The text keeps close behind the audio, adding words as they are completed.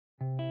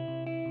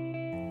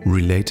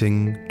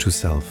Relating to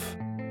Self,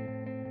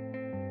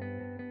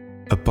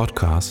 a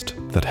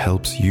podcast that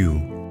helps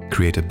you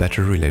create a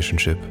better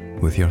relationship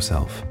with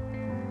yourself.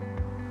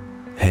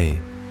 Hey,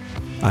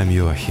 I'm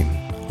Joachim.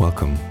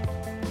 Welcome.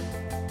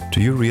 Do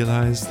you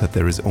realize that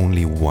there is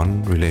only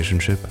one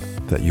relationship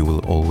that you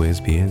will always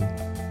be in?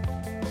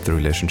 The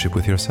relationship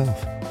with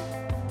yourself.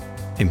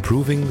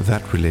 Improving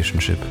that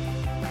relationship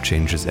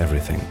changes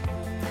everything.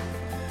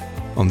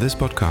 On this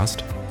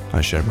podcast,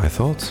 I share my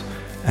thoughts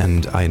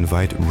and I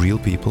invite real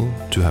people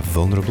to have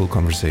vulnerable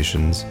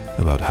conversations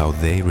about how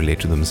they relate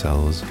to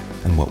themselves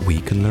and what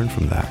we can learn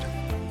from that.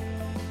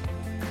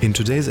 In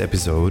today's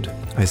episode,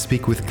 I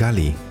speak with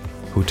Galy,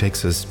 who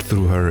takes us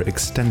through her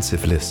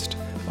extensive list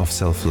of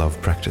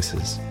self-love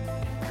practices.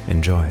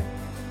 Enjoy.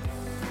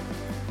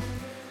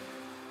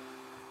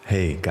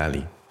 Hey,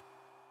 Galy.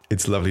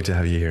 It's lovely to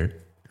have you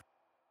here.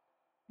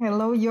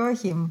 Hello,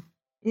 Joachim.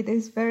 It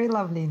is very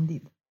lovely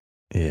indeed.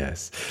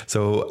 Yes.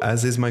 So,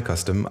 as is my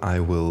custom, I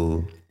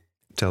will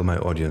tell my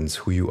audience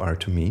who you are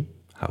to me,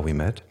 how we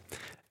met,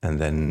 and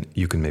then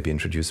you can maybe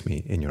introduce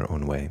me in your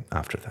own way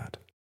after that.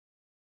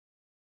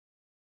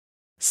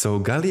 So,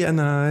 Galy and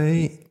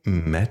I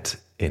met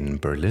in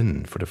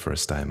Berlin for the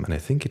first time, and I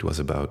think it was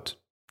about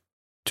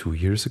 2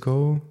 years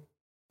ago.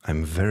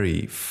 I'm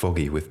very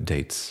foggy with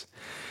dates.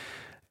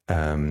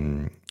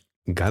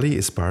 Galy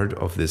is part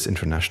of this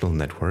international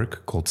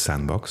network called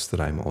Sandbox that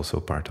I'm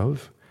also part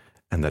of,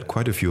 and that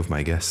quite a few of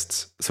my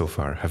guests so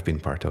far have been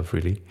part of,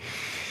 really.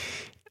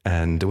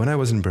 And when I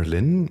was in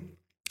Berlin,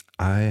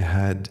 I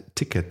had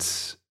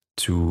tickets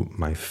to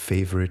my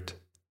favorite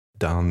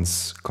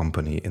dance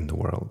company in the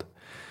world,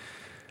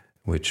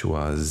 which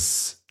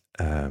was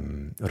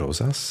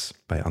Rosas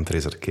by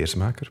André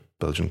Keersmaker,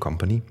 Belgian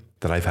company,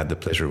 that I've had the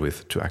pleasure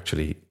with to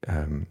actually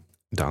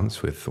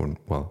dance with, or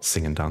well,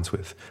 sing and dance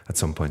with at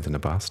some point in the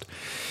past.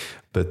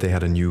 But they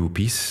had a new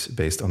piece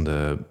based on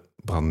the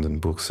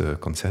Brandenburgse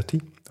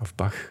Concerti of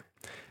Bach.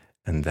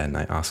 And then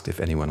I asked if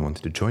anyone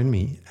wanted to join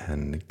me,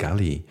 and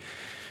Galy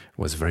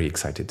was very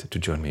excited to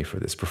join me for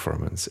this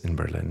performance in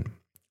Berlin.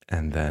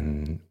 And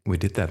then we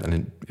did that,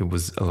 and it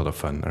was a lot of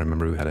fun. I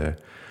remember we had a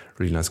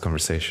really nice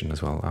conversation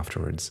as well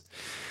afterwards.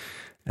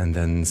 And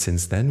then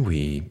since then,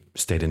 we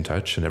stayed in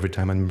touch, and every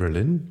time I'm in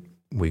Berlin,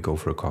 we go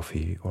for a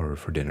coffee or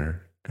for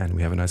dinner, and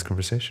we have a nice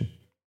conversation.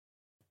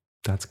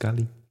 That's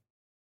Galy.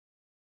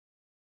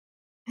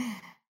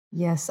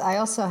 Yes, I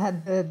also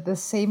had the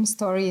same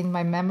story in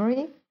my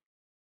memory,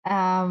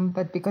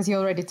 but because you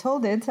already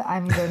told it,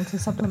 I'm going to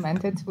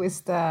supplement it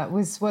with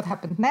what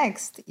happened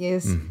next.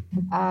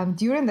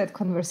 During that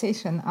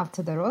conversation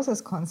after the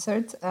Rosas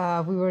concert,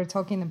 we were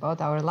talking about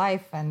our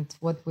life and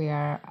what we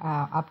are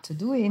up to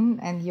doing,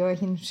 and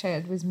Joachim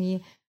shared with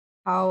me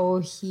how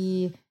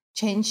he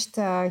changed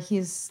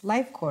his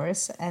life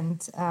course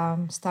and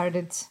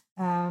started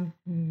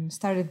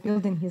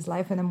building his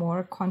life in a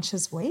more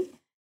conscious way.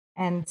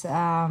 And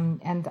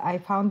I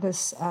found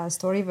this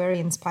story very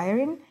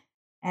inspiring,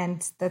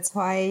 and that's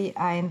why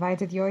I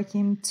invited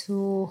Joachim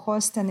to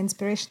host an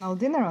inspirational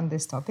dinner on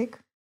this topic,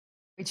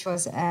 which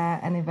was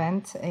an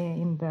event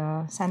in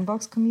the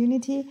Sandbox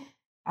community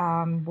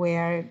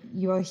where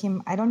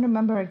Joachim, I don't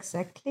remember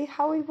exactly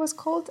how it was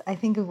called. I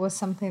think it was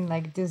something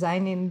like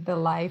designing the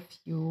life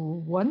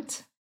you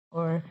want,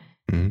 or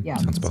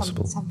sounds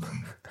possible.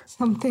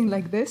 Something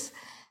like this.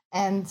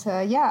 And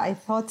I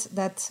thought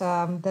that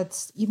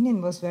that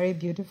evening was very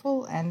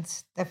beautiful and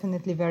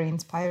definitely very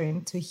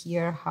inspiring to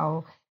hear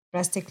how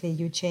drastically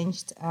you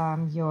changed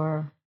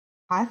your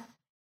path.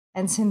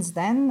 And since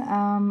then,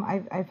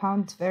 I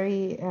found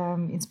very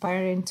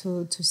inspiring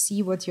to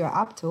see what you're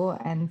up to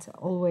and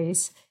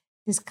always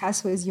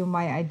discuss with you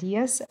my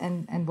ideas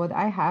and what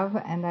I have.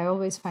 And I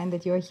always find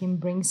that Joachim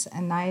brings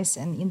a nice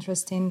and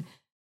interesting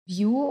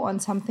view on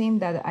something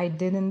that I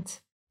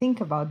didn't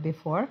think about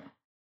before.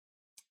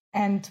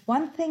 And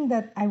one thing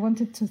that I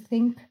wanted to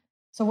think,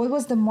 so what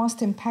was the most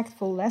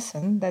impactful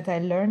lesson that I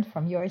learned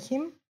from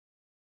Joachim?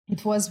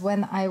 It was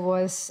when I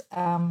was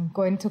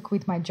going to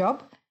quit my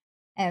job,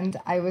 and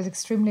I was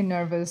extremely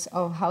nervous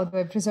of how do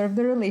I preserve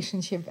the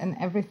relationship and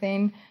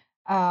everything,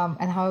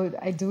 and how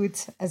I do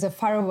it as a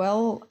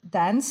farewell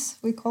dance,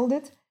 we called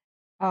it.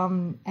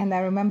 And I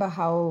remember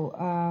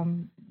how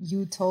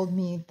you told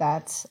me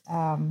that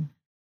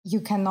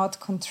you cannot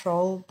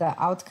control the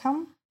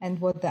outcome and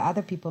what the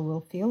other people will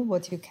feel.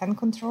 What you can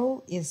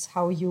control is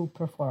how you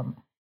perform.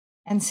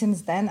 And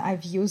since then,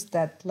 I've used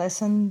that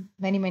lesson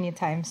many, many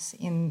times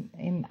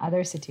in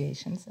other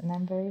situations. And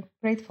I'm very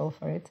grateful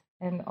for it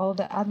and all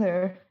the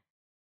other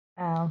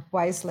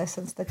wise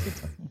lessons that you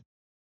taught me.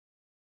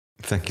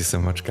 Thank you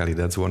so much, Galy.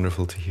 That's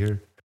wonderful to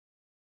hear.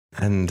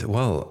 And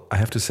well, I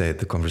have to say,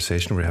 the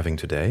conversation we're having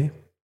today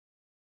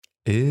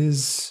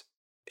is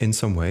in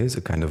some ways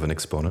a kind of an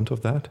exponent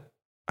of that.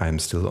 I'm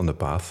still on the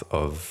path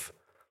of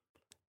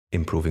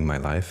improving my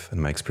life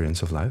and my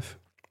experience of life.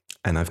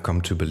 And I've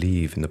come to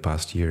believe in the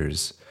past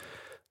years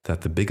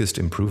that the biggest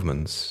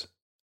improvements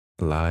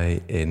lie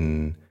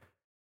in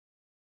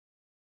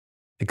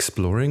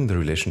exploring the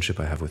relationship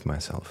I have with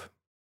myself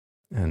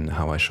and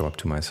how I show up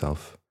to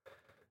myself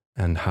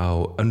and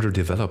how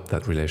underdeveloped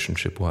that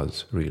relationship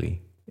was,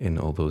 really, in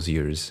all those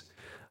years.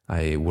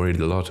 I worried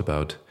a lot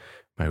about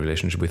my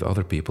relationship with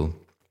other people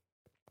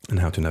and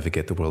how to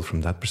navigate the world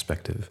from that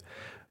perspective.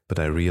 But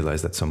I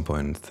realized at some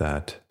point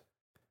that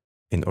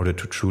in order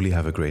to truly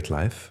have a great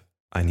life,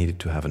 I needed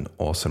to have an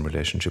awesome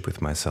relationship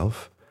with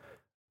myself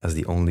as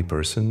the only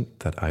person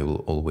that I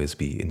will always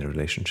be in a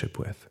relationship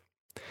with.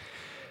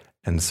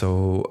 And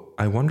so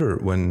I wonder,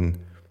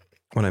 when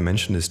I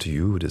mention this to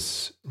you,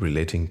 this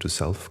relating to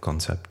self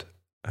concept,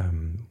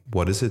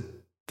 what is it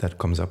that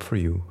comes up for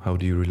you? How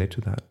do you relate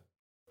to that?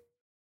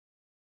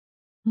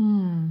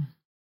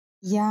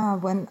 Yeah,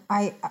 when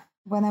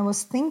I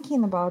was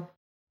thinking about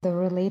the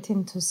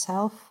relating to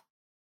self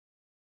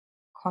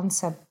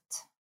concept,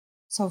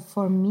 so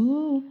for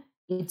me,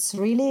 it's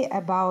really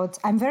about,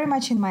 I'm very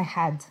much in my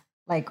head.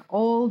 Like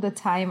all the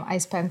time I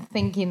spend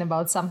thinking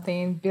about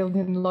something,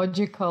 building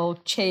logical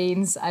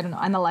chains, I don't know,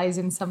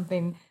 analyzing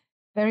something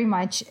very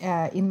much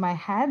in my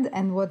head.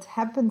 And what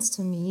happens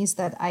to me is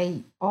that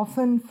I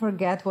often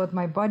forget what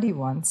my body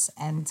wants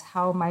and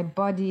how my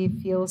body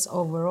feels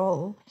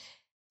overall.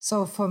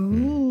 So for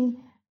me,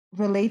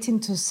 relating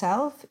to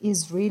self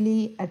is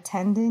really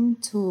attending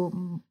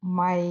to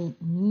my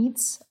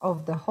needs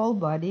of the whole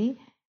body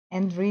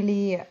and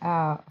really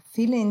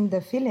feeling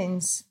the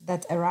feelings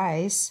that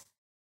arise.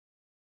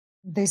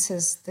 This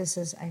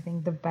is, I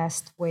think, the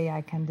best way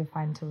I can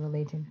define to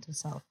relating to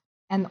self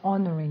and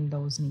honoring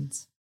those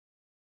needs.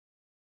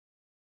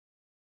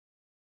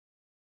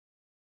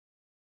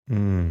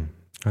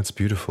 That's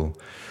beautiful.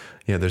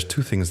 Yeah, there's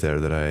two things there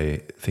that I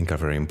think are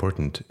very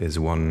important. Is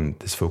one,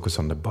 this focus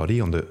on the body,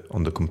 on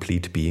the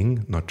complete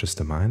being, not just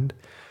the mind.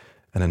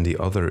 And then the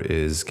other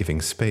is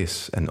giving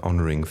space and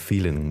honoring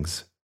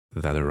feelings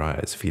that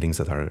arise, feelings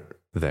that are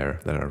there,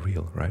 that are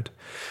real, right?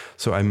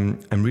 So I'm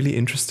really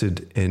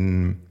interested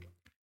in,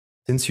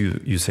 since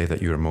you say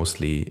that you're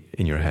mostly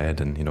in your head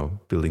and, you know,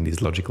 building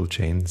these logical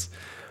chains,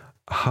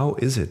 how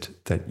is it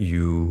that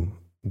you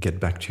get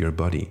back to your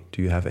body?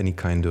 Do you have any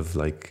kind of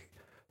like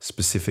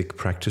specific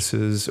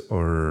practices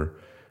or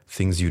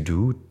things you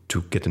do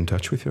to get in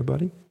touch with your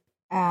body?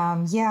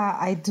 Yeah,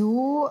 I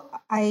do.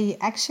 I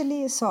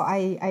actually, so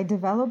I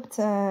developed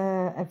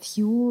a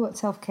few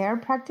self-care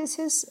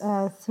practices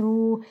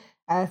through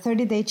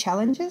 30-day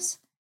challenges.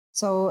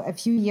 So a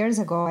few years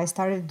ago, I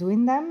started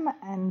doing them,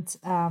 and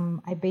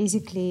I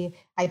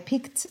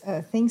picked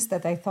things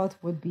that I thought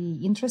would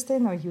be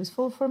interesting or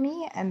useful for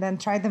me, and then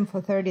tried them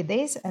for 30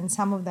 days. And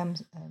some of them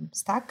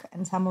stuck,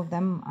 and some of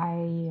them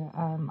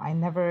I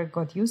never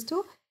got used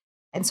to.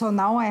 And so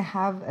now I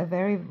have a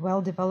very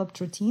well developed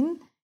routine.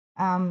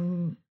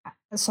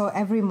 So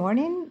every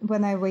morning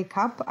when I wake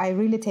up, I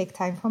really take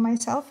time for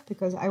myself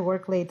because I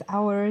work late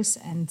hours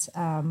and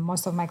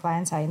most of my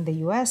clients are in the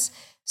US.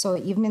 So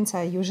evenings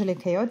are usually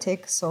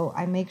chaotic. So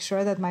I make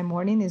sure that my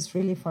morning is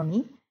really for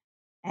me.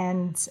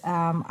 And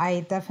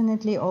I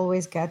definitely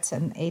always get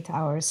an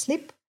 8-hour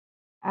sleep.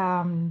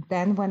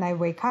 Then when I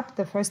wake up,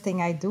 the first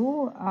thing I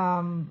do,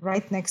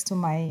 right next to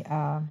my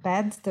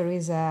bed, there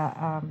is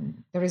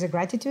a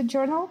gratitude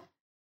journal.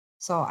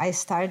 So I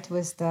start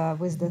with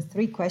the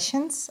three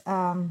questions.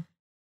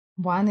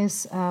 One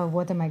is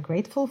what am I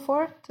grateful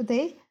for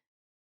today?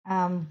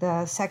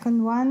 The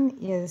second one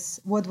is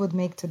what would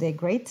make today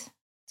great?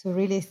 To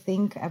really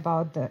think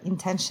about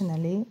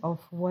intentionally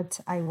of what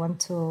I want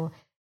to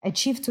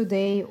achieve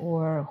today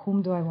or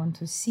whom do I want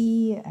to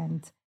see,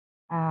 and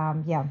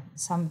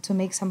to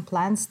make some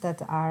plans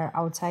that are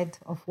outside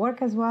of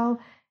work as well.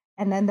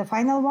 And then the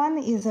final one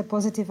is a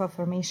positive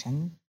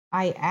affirmation.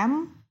 I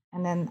am.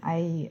 And then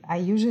I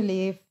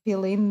usually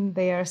fill in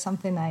there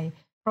something I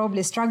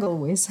probably struggle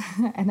with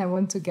and I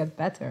want to get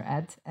better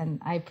at. And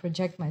I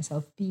project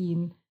myself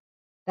being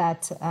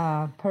that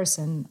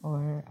person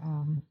or,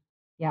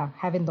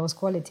 having those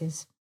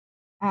qualities.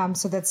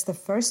 So that's the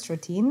first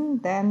routine.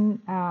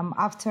 Then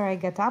after I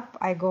get up,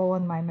 I go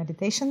on my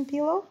meditation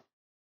pillow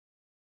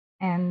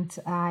and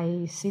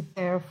I sit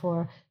there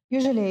for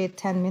usually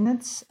 10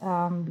 minutes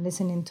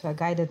listening to a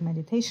guided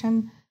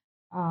meditation.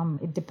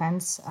 It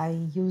depends. I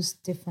use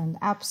different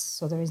apps,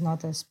 so there is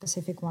not a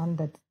specific one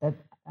that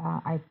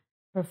I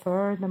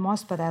prefer the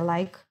most, but I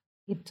like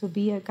it to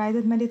be a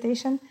guided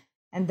meditation.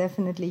 And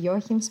definitely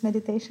Joachim's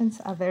meditations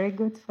are very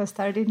good for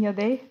starting your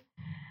day.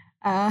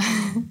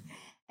 And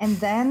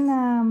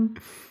then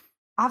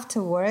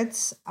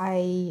afterwards,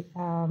 I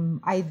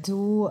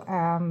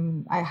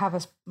have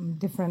a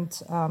different.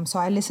 So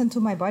I listen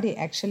to my body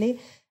actually,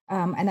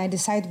 and I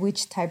decide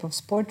which type of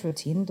sport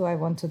routine do I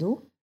want to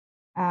do.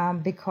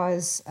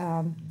 Because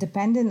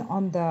depending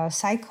on the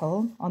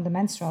cycle, on the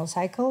menstrual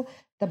cycle,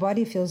 the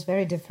body feels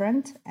very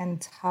different,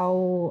 and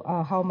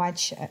how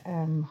much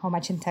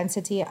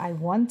intensity I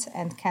want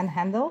and can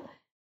handle.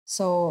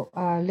 So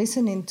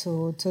listening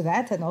to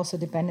that, and also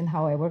depending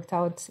how I worked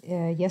out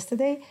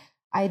yesterday,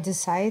 I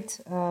decide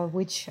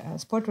which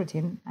sport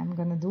routine I'm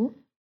gonna do.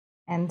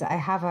 And I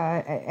have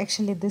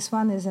actually this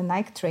one is a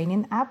Nike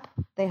training app.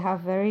 They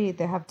have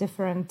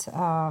different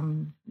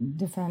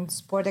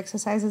sport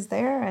exercises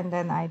there, and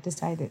then I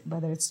decided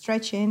whether it's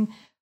stretching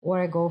or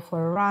I go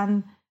for a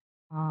run.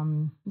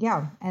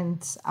 Yeah,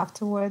 and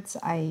afterwards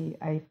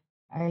I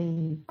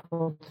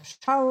go to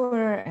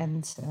shower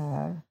and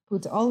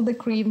put all the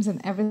creams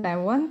and everything I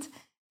want.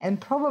 And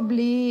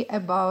probably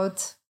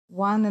about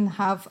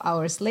 1.5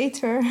 hours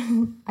later,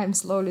 I'm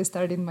slowly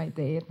starting my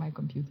day at my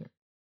computer.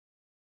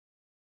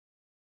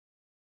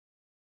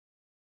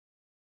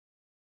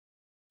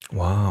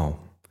 Wow.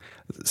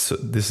 So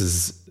this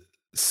is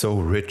so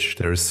rich.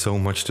 There is so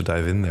much to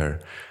dive in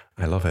there.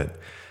 I love it.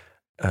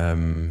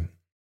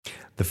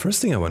 The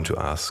first thing I want to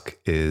ask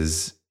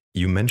is,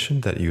 you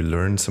mentioned that you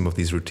learned some of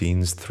these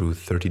routines through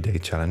 30-day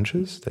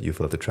challenges that you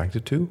felt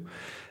attracted to.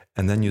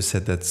 And then you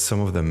said that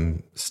some of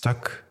them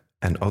stuck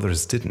and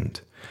others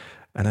didn't.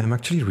 And I'm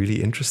actually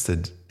really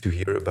interested to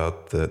hear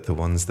about the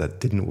ones that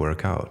didn't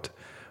work out.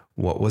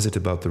 What was it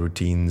about the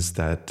routines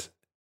that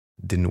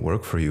didn't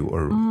work for you,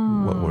 or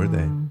what were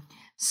they?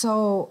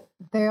 So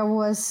there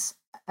was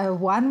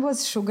one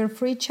was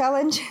sugar-free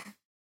challenge.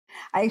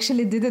 I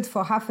actually did it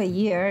for half a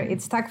year.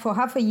 It stuck for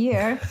half a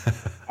year.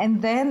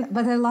 And then,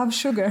 but I love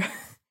sugar.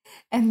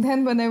 And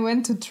then when I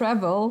went to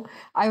travel,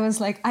 I was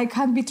like, I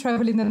can't be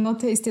traveling and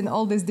not tasting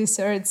all these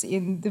desserts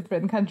in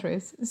different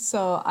countries.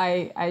 So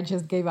I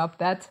just gave up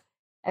that.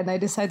 And I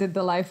decided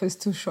the life is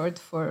too short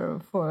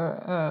for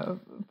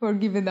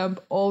giving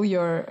up all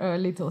your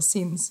little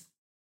sins.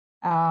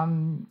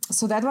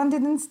 So that one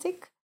didn't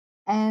stick.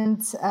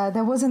 And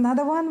there was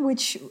another one,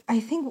 which I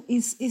think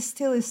is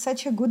still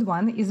such a good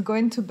one, is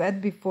going to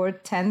bed before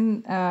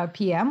 10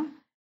 p.m.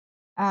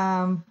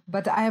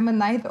 But I am a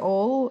night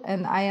owl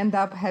and I end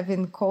up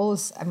having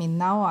calls. I mean,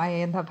 now I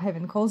end up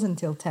having calls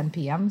until 10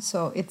 p.m.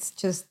 So it's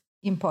just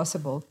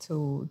impossible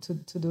to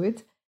do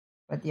it.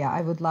 But yeah,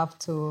 I would love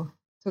to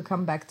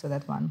come back to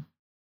that one.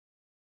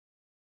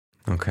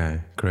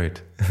 Okay,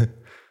 great.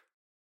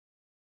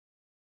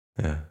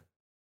 Yeah.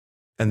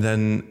 And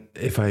then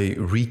if I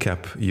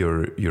recap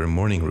your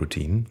morning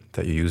routine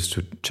that you use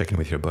to check in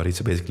with your body,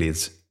 so basically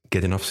it's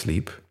get enough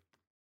sleep,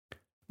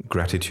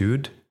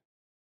 gratitude,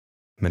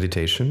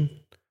 meditation,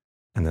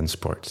 and then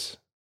sports.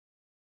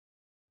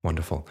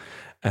 Wonderful.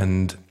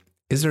 And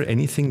is there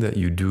anything that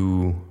you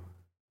do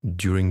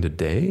during the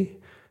day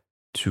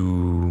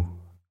to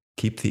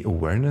keep the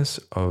awareness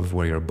of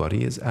where your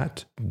body is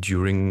at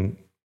during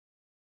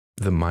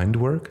the mind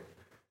work?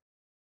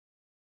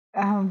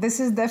 This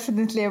is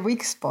definitely a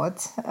weak spot.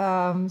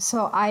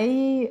 So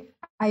I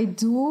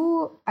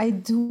do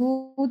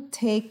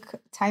take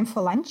time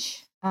for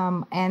lunch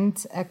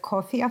and a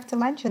coffee after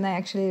lunch, and I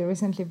actually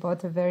recently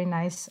bought a very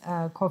nice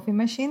coffee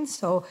machine.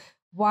 So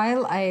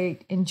while I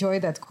enjoy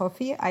that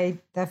coffee, I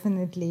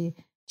definitely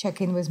check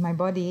in with my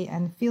body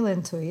and feel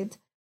into it.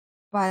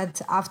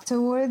 But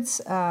afterwards,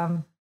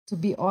 to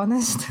be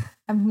honest,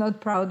 I'm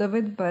not proud of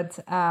it. But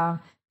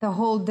the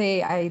whole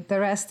day, the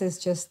rest is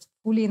just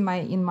fully in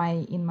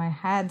my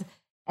head.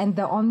 And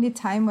the only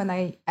time when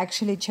I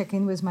actually check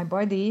in with my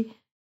body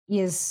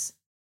is,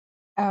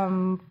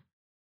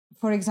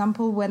 for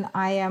example, when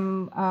I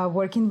am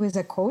working with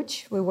a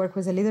coach. We work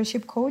with a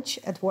leadership coach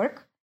at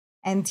work,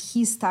 and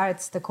he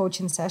starts the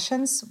coaching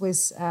sessions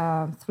with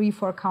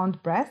 3-4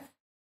 count breath,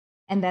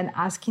 and then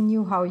asking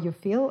you how you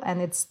feel, and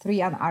it's 3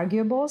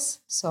 unarguables.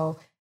 So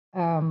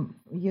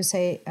you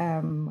say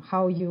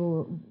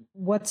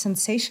what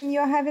sensation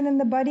you're having in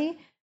the body,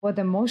 what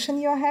emotion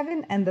you're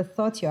having, and the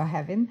thought you're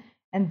having.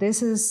 And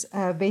this is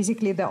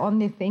basically the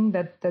only thing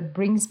that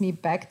brings me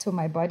back to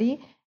my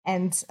body.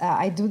 And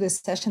I do these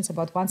sessions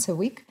about once a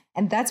week.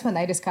 And that's when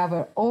I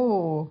discover,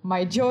 oh,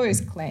 my jaw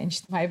is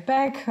clenched, my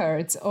back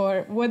hurts,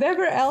 or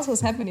whatever else was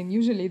happening.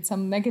 Usually it's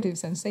some negative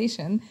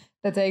sensation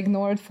that I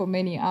ignored for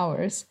many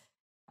hours.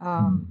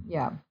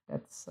 Yeah,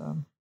 that's...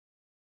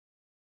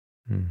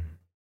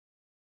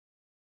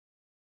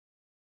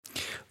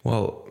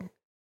 Well,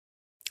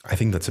 I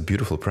think that's a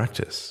beautiful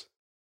practice.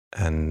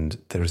 And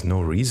there's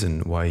no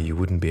reason why you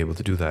wouldn't be able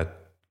to do that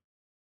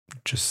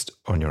just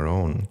on your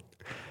own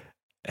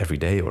every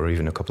day, or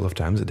even a couple of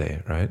times a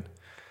day, right?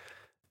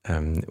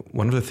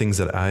 One of the things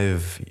that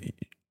I've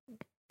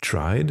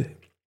tried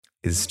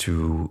is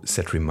to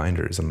set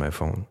reminders on my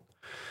phone,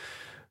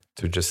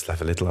 to just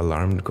have a little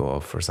alarm go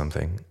off or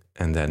something.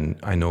 And then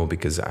I know,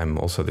 because I'm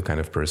also the kind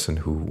of person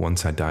who,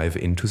 once I dive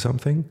into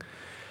something,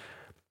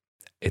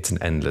 it's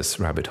an endless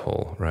rabbit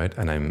hole, right?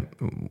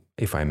 And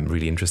if I'm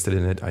really interested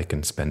in it, I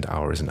can spend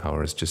hours and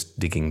hours just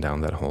digging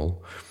down that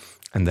hole.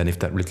 And then if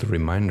that little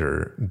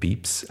reminder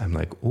beeps, I'm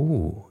like,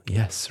 oh,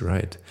 yes,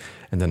 right.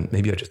 And then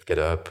maybe I just get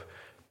up,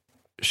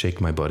 shake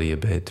my body a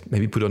bit,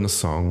 maybe put on a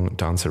song,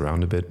 dance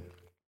around a bit,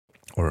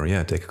 or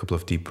take a couple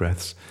of deep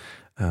breaths.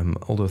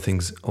 All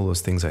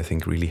those things I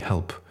think really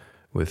help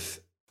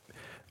with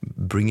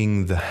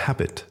bringing the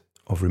habit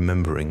of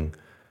remembering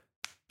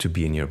to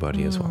be in your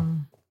body as well.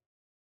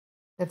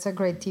 That's a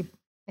great tip.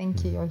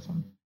 Thank you,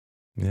 Joachim.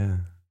 Yeah,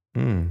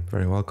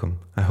 very welcome.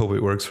 I hope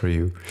it works for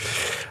you.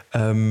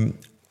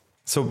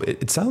 So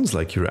it sounds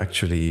like you're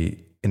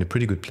actually in a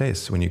pretty good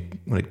place when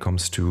it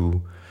comes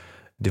to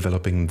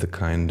developing the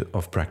kind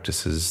of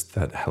practices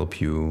that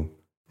help you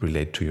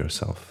relate to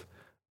yourself.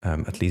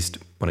 at least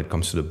when it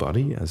comes to the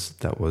body, as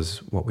that was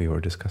what we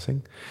were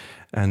discussing.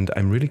 And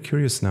I'm really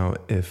curious now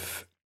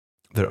if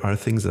there are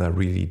things that are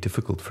really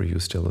difficult for you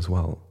still as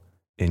well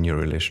in your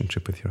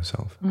relationship with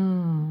yourself.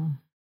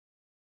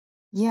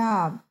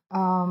 Yeah,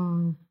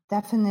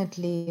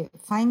 definitely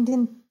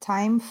finding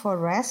time for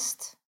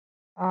rest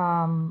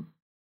and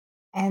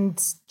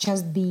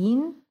just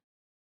being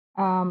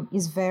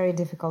is very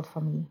difficult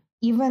for me.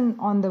 Even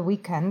on the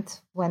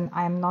weekend when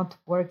I'm not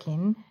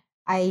working,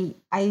 I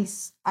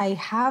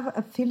have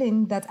a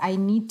feeling that I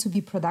need to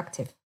be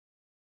productive.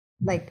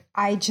 Like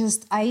I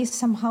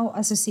somehow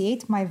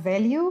associate my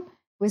value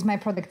with my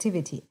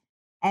productivity.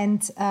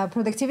 And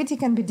productivity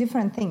can be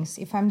different things.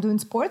 If I'm doing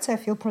sports, I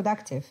feel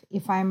productive.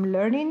 If I'm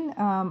learning,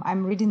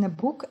 I'm reading a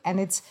book and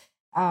it's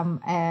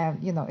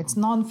it's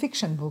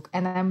non-fiction book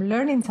and I'm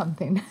learning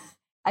something.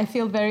 I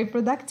feel very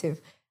productive.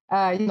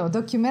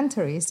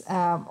 Documentaries,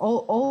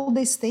 all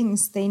these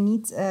things,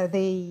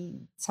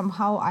 they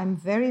somehow I'm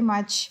very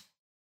much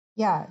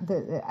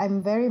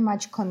I'm very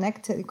much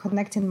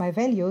connecting my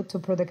value to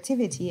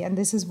productivity, and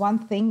this is one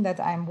thing that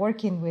I'm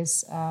working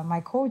with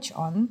my coach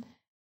on,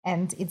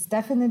 and it's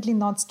definitely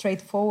not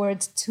straightforward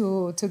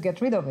to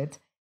get rid of it.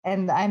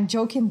 And I'm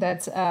joking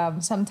that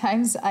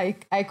sometimes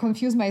I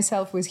confuse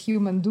myself with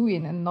human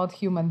doing and not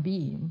human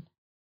being,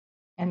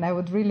 and I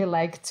would really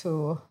like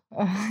to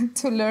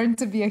to learn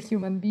to be a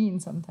human being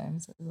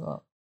sometimes as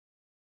well.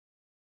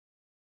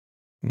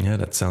 Yeah,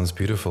 that sounds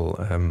beautiful.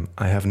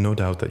 I have no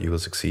doubt that you will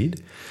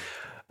succeed.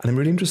 And I'm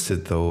really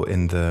interested, though,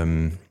 in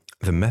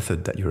the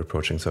method that you're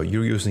approaching. So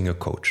you're using a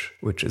coach,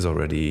 which is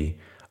already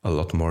a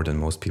lot more than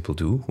most people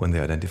do when they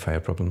identify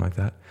a problem like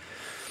that.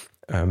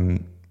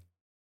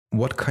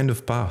 What kind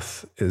of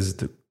path is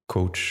the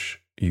coach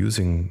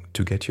using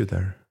to get you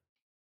there?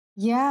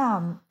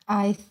 Yeah,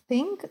 I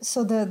think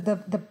so.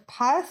 The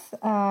path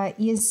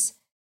is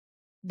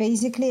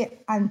basically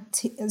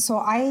so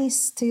I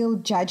still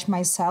judge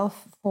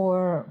myself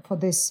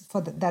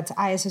that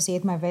I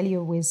associate my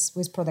value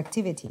with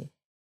productivity.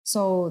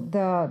 So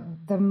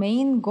the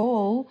main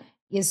goal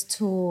is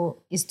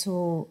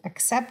to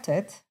accept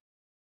it,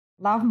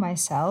 love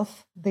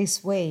myself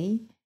this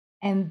way,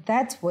 and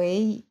that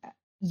way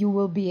you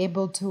will be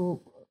able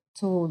to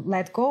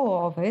let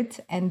go of it,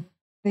 and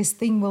this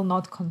thing will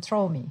not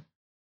control me,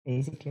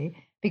 basically.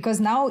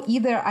 Because now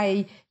either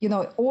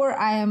or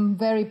I am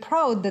very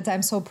proud that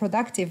I'm so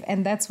productive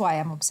and that's why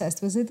I'm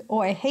obsessed with it,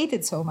 or I hate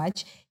it so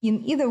much.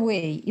 In either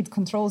way, it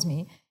controls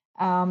me.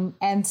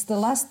 And the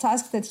last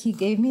task that he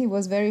gave me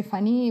was very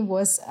funny,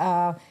 was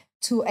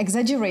to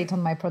exaggerate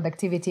on my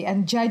productivity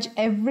and judge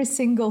every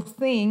single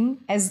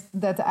thing as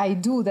that I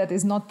do that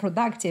is not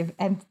productive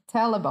and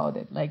tell about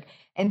it,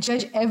 and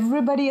judge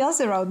everybody else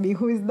around me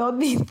who is not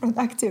being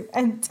productive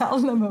and tell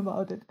them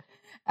about it.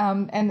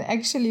 And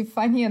actually,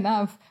 funny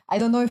enough, I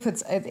don't know if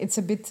it's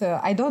a bit,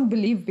 I don't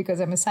believe,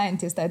 because I'm a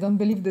scientist, I don't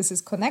believe this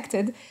is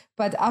connected.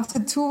 But after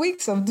 2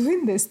 weeks of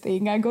doing this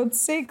thing, I got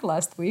sick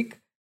last week.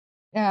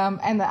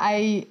 And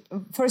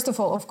first of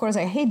all, of course,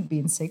 I hate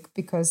being sick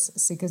because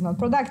sick is not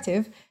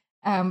productive.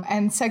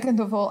 And second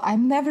of all,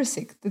 I'm never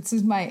sick. This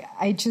is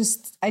I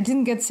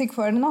didn't get sick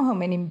for I don't know how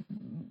many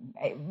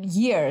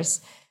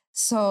years.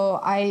 So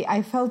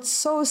I felt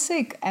so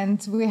sick,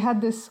 and we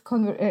had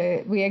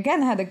we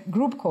again had a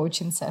group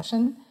coaching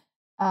session,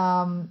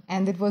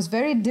 and it was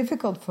very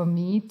difficult for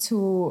me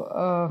to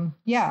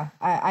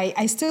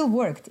I still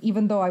worked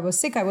even though I was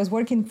sick. I was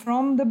working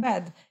from the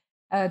bed,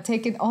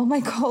 taking all my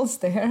calls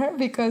there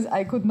because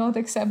I could not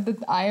accept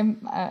that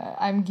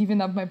I'm giving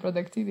up my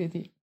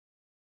productivity.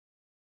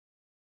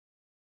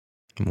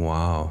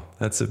 Wow,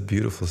 that's a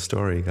beautiful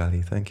story,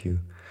 Galy. Thank you.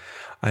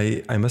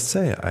 I must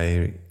say,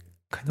 I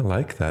kind of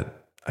like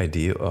that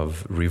idea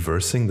of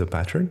reversing the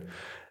pattern,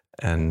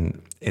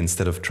 and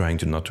instead of trying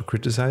to not to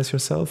criticize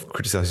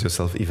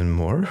yourself even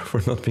more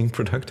for not being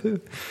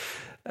productive.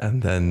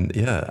 And then,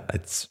 yeah,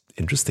 it's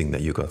interesting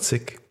that you got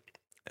sick.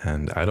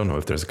 And I don't know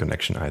if there's a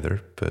connection either,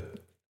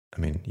 but I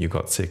mean, you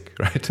got sick,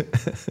 right?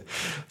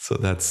 So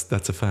that's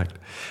a fact.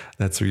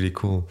 That's really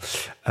cool.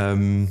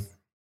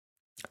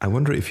 I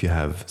wonder if you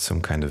have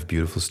some kind of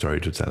beautiful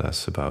story to tell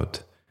us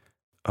about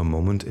a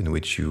moment in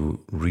which you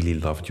really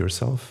loved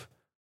yourself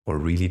or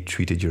really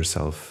treated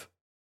yourself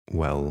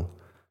well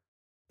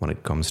when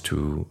it comes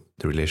to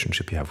the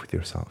relationship you have with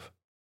yourself.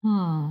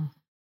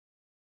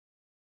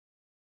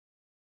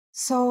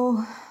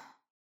 So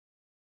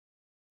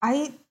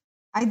I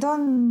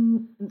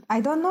don't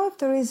know if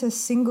there is a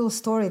single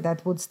story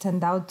that would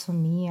stand out to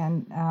me,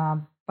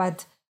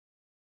 but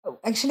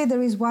actually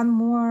there is one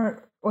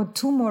more or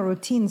two more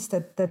routines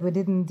that we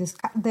didn't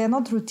discuss. They're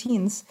not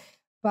routines,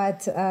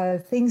 but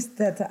things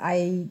that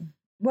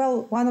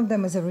one of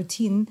them is a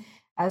routine.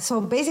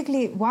 So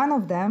basically, one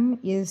of them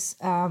is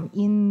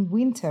in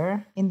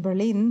winter in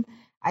Berlin,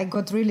 I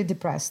got really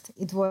depressed.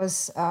 It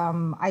was,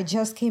 I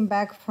just came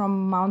back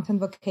from mountain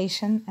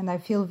vacation and I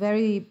feel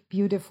very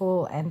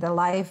beautiful and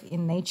alive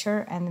in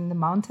nature and in the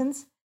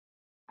mountains.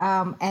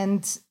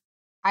 And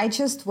I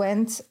just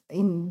went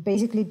in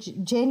basically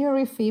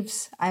January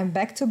 5th. I'm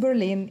back to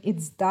Berlin.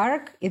 It's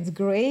dark, it's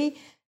gray.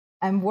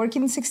 I'm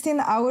working 16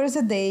 hours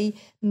a day,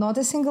 not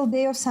a single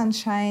day of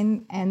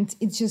sunshine. And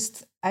it's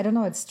just, I don't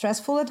know, it's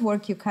stressful at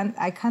work.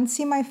 I can't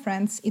see my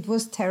friends. It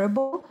was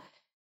terrible.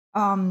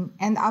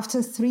 And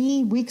after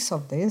 3 weeks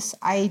of this,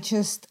 I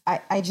just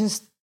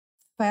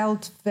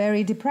felt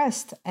very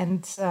depressed.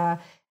 And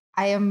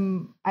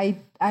I'm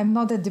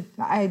not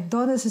I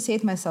don't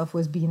associate myself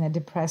with being a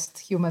depressed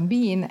human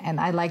being, and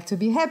I like to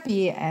be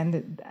happy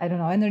and, I don't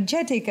know,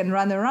 energetic and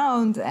run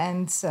around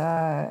and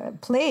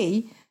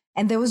play.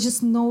 And there was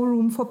just no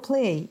room for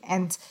play.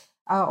 And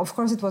of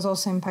course, it was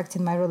also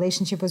impacting my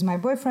relationship with my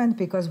boyfriend,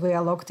 because we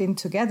are locked in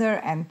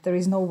together and there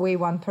is no way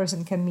one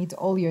person can meet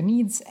all your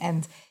needs.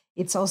 And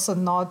it's also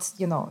not,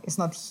 it's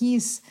not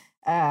his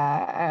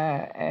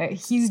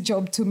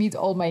job to meet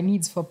all my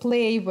needs for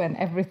play when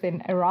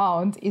everything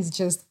around is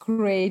just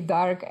gray,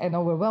 dark, and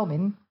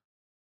overwhelming.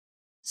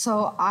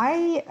 So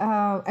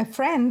a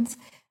friend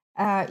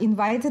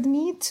invited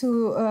me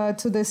to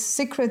the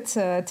secret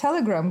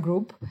Telegram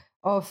group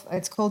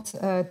it's called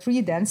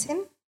Tree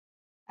Dancing.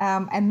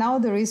 And now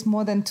there is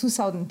more than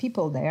 2,000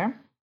 people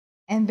there.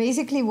 And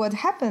basically what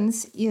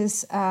happens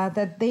is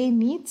that they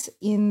meet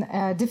in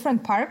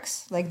different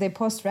parks, like they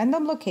post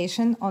random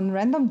location on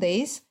random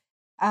days.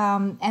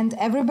 And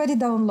everybody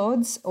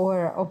downloads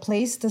or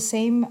plays the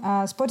same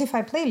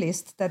Spotify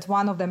playlist that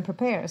one of them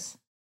prepares.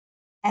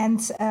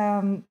 And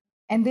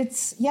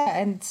it's,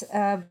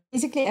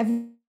 basically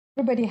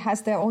everybody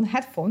has their own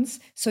headphones,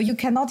 so you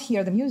cannot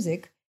hear the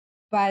music.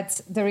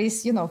 But there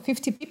is,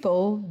 50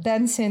 people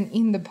dancing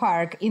in the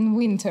park in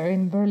winter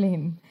in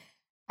Berlin.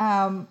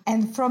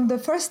 And from the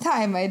first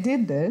time I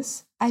did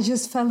this, I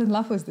just fell in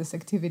love with this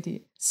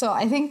activity. So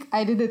I think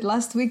I did it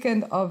last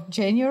weekend of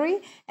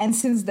January. And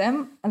since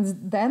then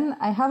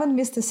I haven't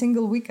missed a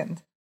single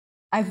weekend.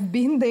 I've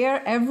been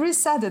there every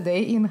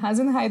Saturday in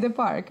Hasenheide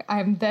Park.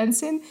 I'm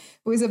dancing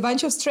with a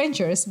bunch of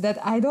strangers that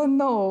I don't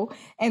know.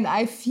 And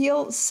I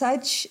feel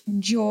such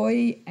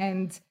joy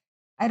and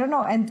I don't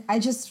know. And I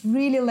just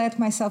really let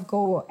myself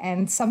go.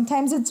 And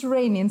sometimes it's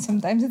raining,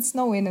 sometimes it's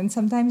snowing, and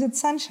sometimes it's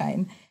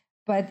sunshine.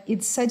 But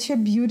it's such a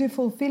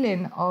beautiful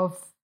feeling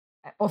of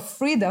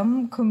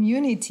freedom,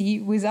 community,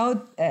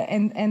 without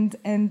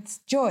and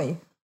joy.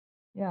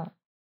 Yeah.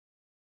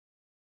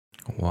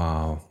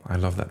 Wow, I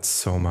love that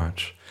so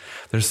much.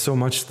 There's so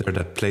much there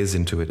that plays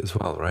into it as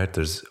well, right?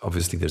 There's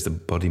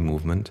the body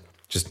movement.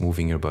 Just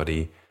moving your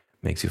body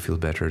makes you feel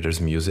better.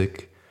 There's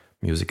music.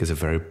 Music is a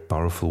very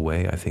powerful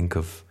way, I think,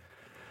 of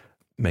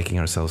making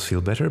ourselves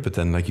feel better. But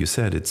then, like you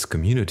said, it's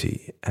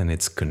community and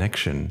it's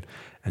connection.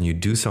 And you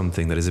do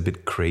something that is a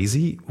bit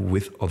crazy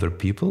with other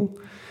people.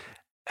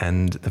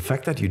 And the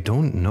fact that you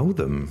don't know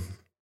them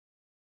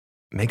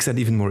makes that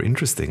even more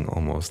interesting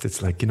almost.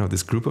 It's like,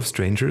 this group of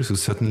strangers who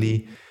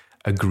suddenly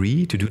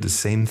agree to do the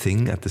same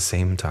thing at the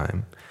same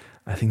time.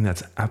 I think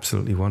that's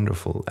absolutely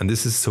wonderful. And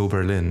this is so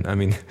Berlin. I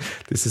mean,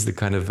 this is the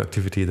kind of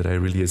activity that I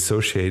really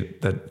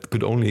associate that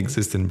could only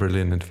exist in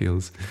Berlin, it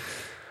feels.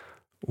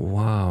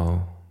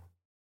 Wow.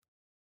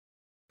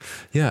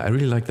 Yeah, I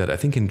really like that. I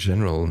think in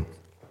general,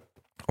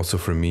 also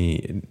for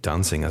me,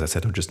 dancing, as I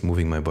said, or just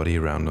moving my body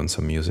around on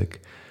some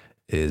music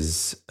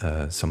is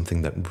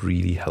something that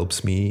really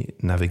helps me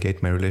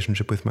navigate my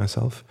relationship with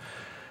myself.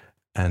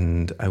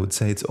 And I would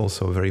say it's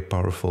also a very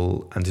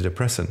powerful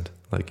antidepressant.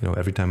 Like,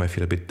 every time I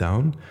feel a bit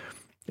down,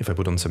 if I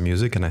put on some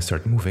music and I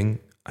start moving,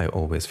 I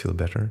always feel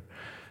better.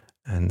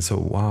 And so,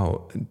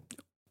 wow,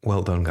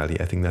 well done, Galy.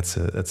 I think that's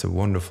a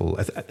wonderful,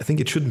 I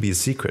think it shouldn't be a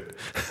secret.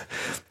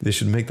 They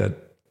should make that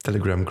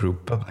Telegram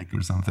group public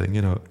or something.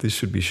 This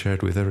should be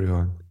shared with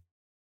everyone.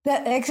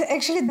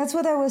 Actually, that's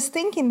what I was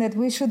thinking, that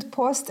we should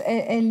post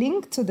a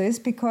link to this,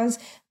 because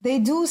they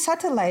do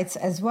satellites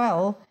as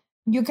well.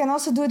 You can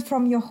also do it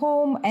from your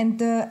home, and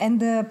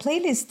the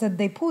playlist that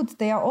they put,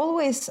 they are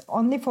always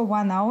only for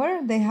 1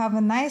 hour. They have a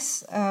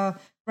nice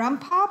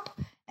ramp up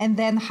and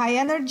then high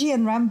energy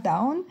and ramp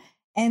down.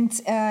 And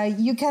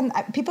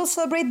people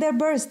celebrate their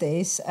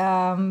birthdays.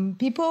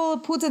 People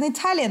put an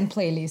Italian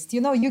playlist.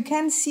 You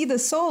can see the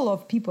soul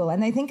of people,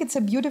 and I think it's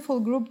a beautiful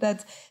group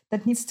that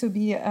needs to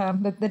be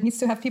that needs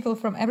to have people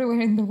from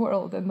everywhere in the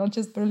world and not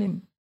just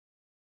Berlin.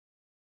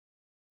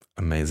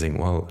 Amazing.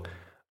 Well,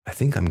 I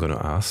think I'm going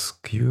to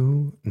ask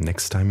you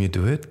next time you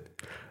do it.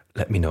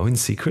 Let me know in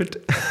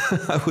secret.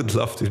 I would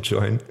love to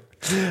join.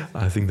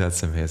 I think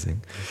that's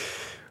amazing.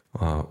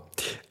 Wow.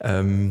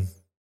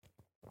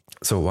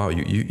 So, wow,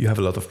 you have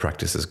a lot of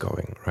practices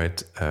going,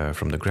 right?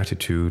 From the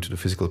gratitude to the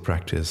physical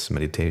practice,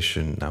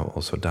 meditation, now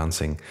also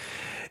dancing.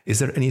 Is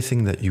there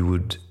anything that you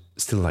would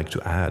still like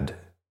to add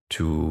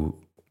to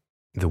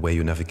the way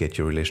you navigate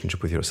your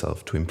relationship with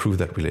yourself to improve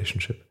that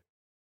relationship?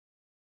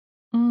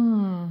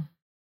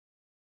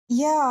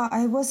 Yeah,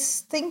 I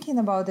was thinking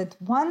about it.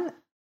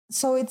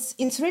 So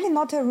it's really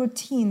not a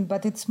routine,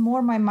 but it's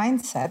more my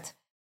mindset.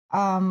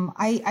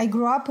 I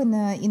grew up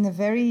in a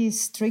very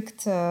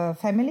strict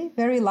family,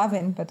 very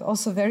loving, but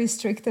also very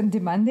strict and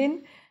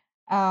demanding.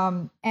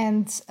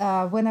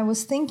 When I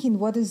was thinking,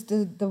 what is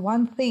the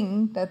one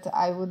thing that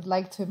I would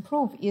like to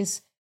improve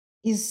is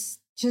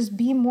just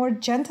be more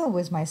gentle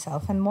with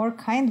myself and more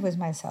kind with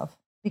myself,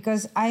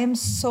 because I am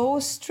so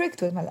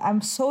strict with myself.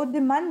 I'm so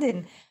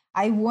demanding.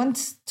 I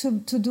want to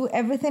do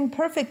everything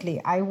perfectly.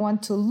 I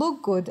want to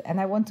look good and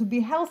I want to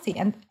be healthy.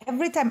 And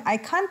every time I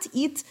can't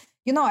eat,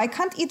 I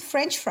can't eat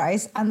French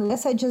fries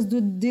unless I just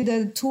did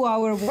a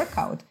 2-hour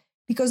workout,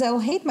 because I'll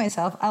hate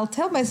myself. I'll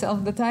tell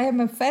myself that I am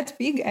a fat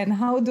pig and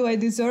how do I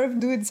deserve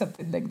doing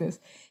something like this?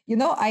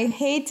 I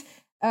hate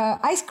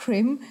ice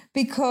cream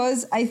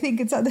because I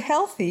think it's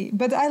unhealthy,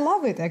 but I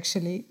love it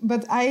actually.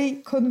 But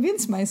I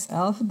convince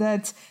myself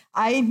that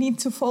I need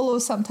to follow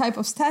some type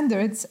of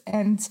standards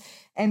and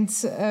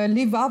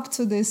live up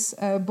to this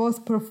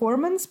both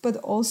performance, but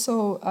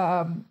also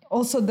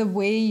the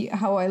way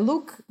how I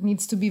look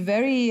needs to be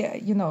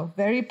very,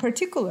 very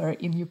particular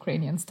in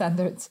Ukrainian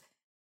standards.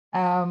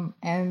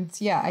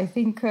 I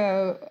think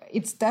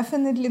it's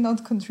definitely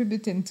not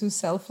contributing to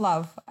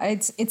self-love.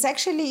 It's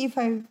actually, if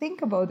I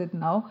think about it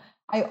now,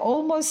 I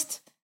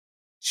almost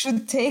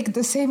should take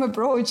the same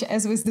approach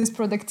as with this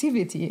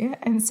productivity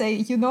and say,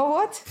 you know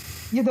what?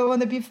 You don't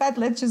want to be fat.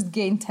 Let's just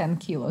gain 10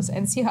 kilos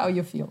and see how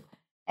you feel.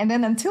 And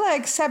then until I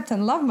accept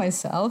and love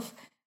myself,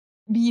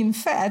 being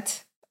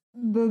fat,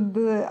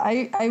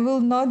 I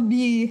will not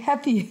be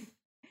happy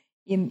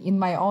in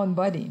my own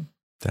body.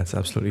 That's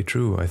absolutely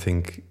true. I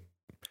think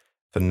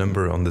the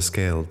number on the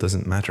scale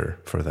doesn't matter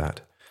for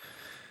that.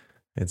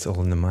 It's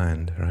all in the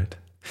mind, right?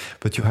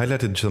 But you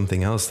highlighted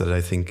something else that I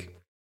think...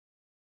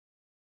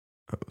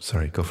 Oh,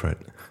 sorry, go for it.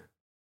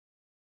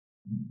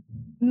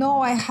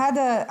 No,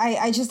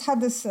 I just had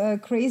this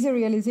crazy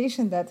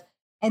realization that,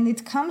 and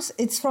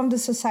it's from the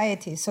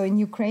society. So in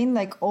Ukraine,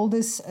 like all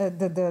this,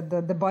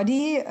 the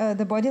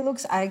body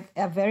looks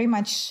are very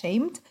much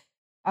shamed,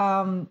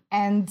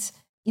 and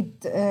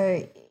it.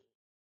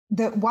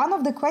 One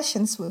of the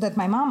questions that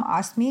my mom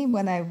asked me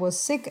when I was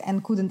sick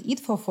and couldn't eat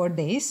for 4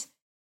 days,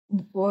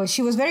 well,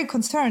 she was very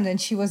concerned and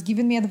she was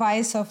giving me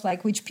advice of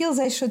like which pills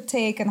I should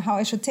take and how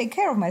I should take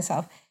care of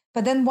myself.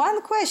 But then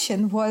one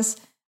question was,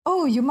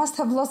 "Oh, you must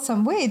have lost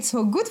some weight,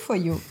 so good for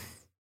you."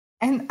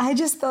 And I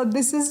just thought,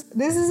 this is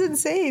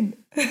insane.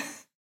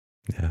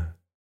 Yeah.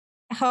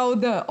 How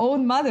the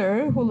own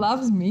mother who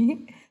loves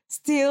me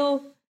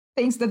still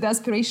thinks that the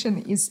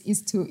aspiration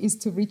is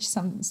to reach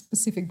some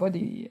specific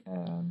body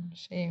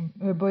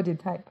body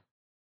type.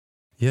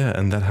 Yeah,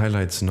 and that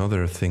highlights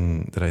another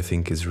thing that I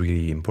think is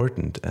really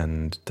important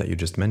and that you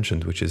just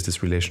mentioned, which is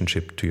this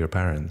relationship to your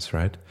parents,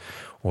 right?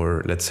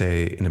 Or let's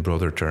say in a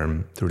broader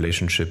term, the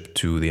relationship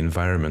to the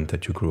environment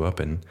that you grew up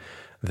in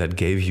that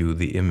gave you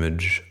the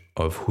image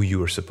of who you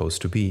were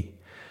supposed to be,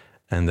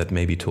 and that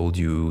maybe told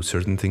you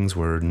certain things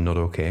were not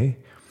okay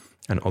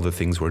and other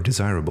things were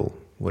desirable,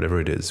 whatever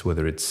it is,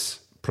 whether it's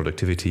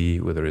productivity,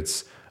 whether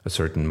it's a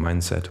certain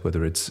mindset,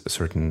 whether it's a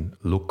certain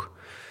look.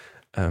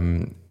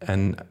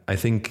 And I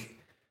think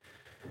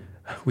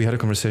we had a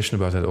conversation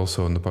about that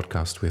also on the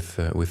podcast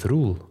with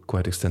Roel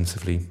quite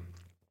extensively.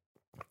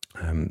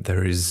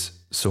 There is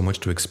so much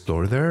to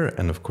explore there.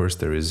 And of course,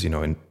 there is,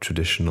 in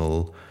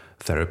traditional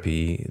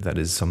therapy, that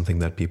is something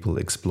that people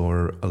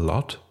explore a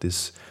lot,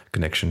 this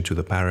connection to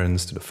the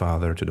parents, to the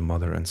father, to the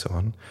mother, and so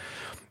on.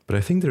 But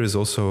I think there is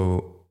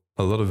also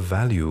a lot of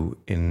value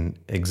in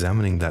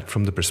examining that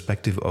from the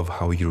perspective of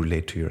how you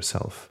relate to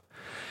yourself.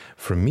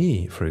 For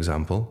me, for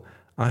example,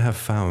 I have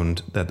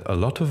found that a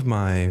lot of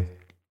my,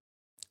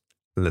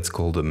 let's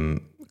call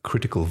them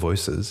critical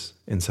voices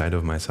inside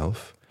of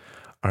myself,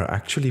 are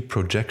actually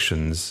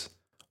projections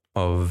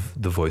of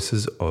the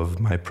voices of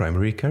my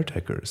primary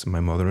caretakers, my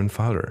mother and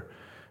father,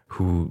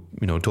 who,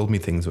 told me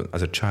things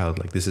as a child,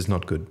 like, this is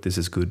not good, this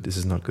is good, this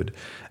is not good.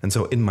 And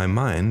so in my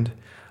mind,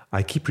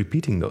 I keep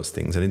repeating those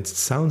things. And it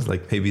sounds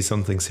like maybe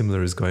something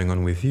similar is going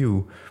on with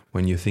you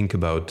when you think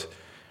about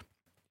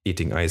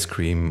eating ice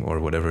cream or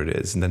whatever it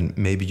is. And then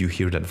maybe you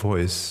hear that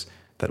voice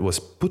that was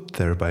put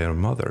there by your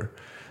mother.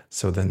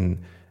 So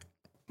then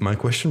my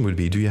question would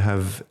be, do you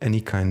have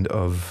any kind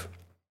of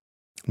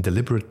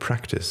deliberate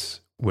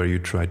practice where you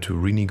try to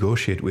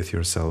renegotiate with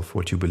yourself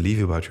what you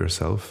believe about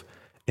yourself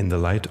in the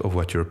light of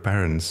what your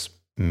parents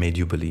made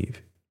you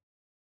believe?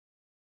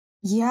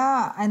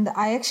 Yeah, and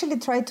I actually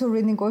try to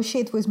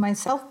renegotiate with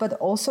myself, but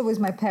also with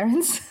my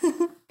parents.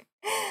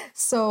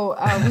 So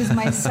with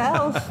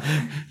myself,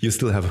 you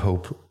still have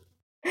hope.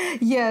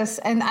 Yes,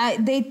 and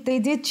they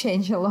did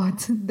change a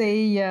lot.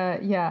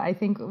 I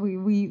think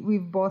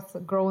we've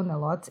both grown a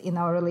lot in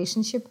our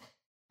relationship.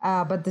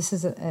 But this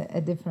is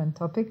a different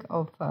topic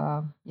of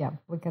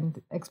we can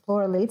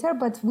explore later.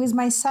 But with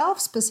myself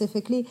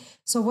specifically,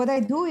 so what I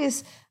do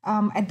is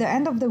at the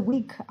end of the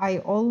week, I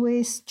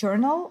always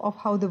journal of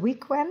how the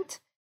week went.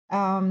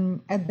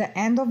 At the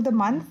end of the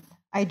month,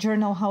 I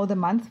journal how the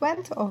month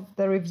went of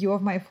the review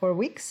of my 4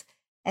 weeks,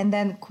 and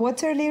then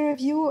quarterly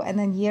review, and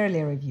then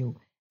yearly review.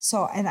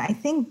 So, and I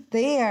think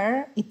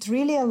there it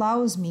really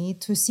allows me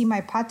to see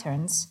my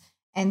patterns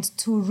and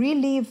to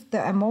relive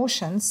the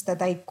emotions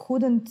that I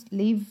couldn't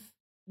live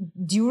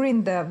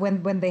during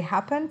when they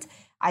happened.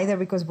 either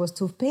because it was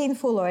too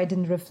painful or I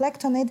didn't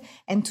reflect on it,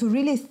 and to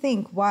really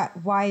think,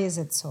 why is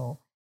it so?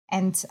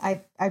 And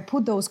I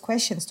put those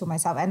questions to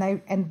myself,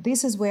 and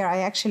this is where I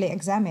actually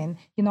examine,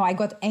 I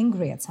got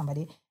angry at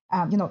somebody.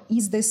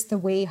 Is this the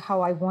way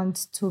how I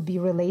want to be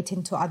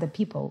relating to other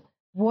people?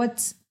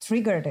 What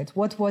triggered it?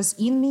 What was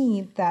in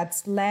me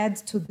that led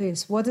to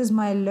this? What is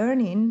my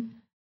learning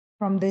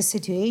from this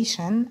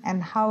situation,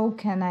 and how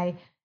can I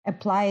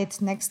apply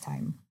it next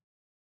time?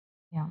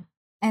 Yeah.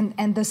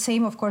 And the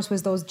same, of course,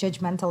 with those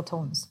judgmental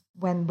tones.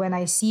 When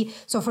I see,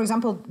 so for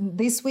example,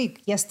 this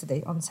week,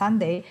 yesterday on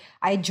Sunday,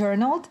 I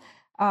journaled,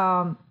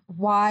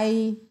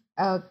 why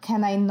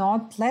can I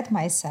not let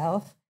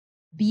myself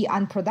be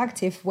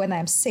unproductive when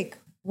I'm sick?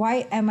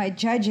 Why am I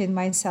judging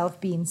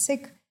myself being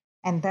sick?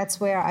 And that's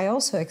where I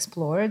also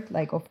explored,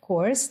 like, of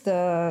course,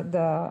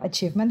 the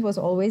achievement was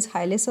always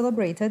highly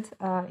celebrated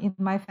in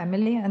my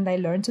family, and I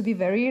learned to be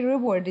very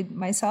rewarded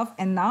myself.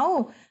 And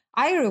now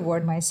I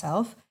reward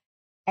myself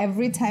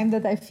every time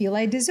that I feel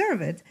I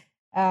deserve it,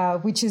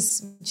 which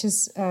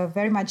is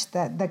very much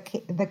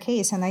the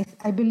case. And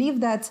I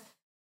believe that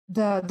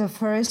the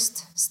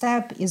first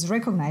step is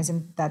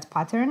recognizing that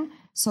pattern,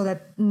 so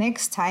that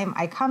next time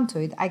I come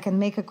to it, I can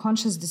make a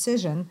conscious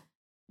decision.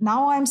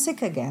 Now I'm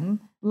sick again.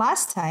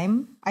 Last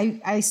time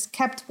I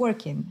kept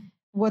working.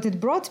 What it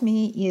brought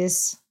me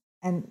is,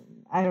 and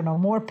I don't know,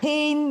 more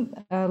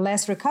pain,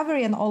 less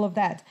recovery, and all of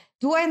that.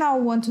 Do I now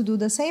want to do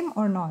the same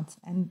or not?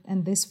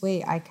 And this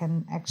way I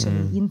can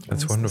actually influence.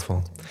 That's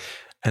wonderful.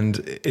 And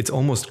it's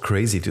almost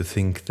crazy to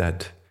think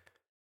that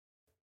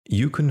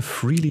you can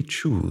freely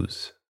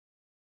choose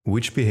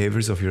which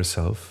behaviors of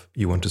yourself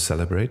you want to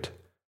celebrate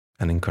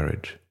and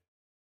encourage.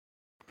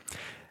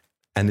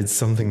 And it's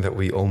something that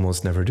we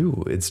almost never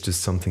do. It's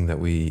just something that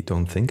we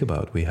don't think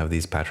about. We have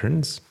these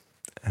patterns,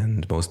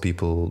 and most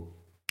people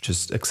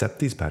just accept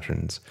these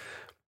patterns.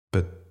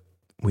 But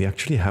we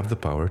actually have the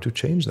power to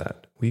change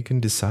that. We can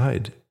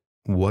decide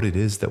what it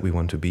is that we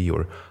want to be,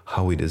 or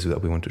how it is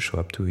that we want to show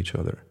up to each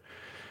other.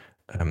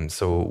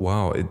 So,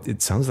 wow,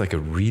 it sounds like a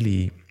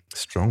really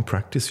strong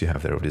practice you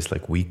have there of this,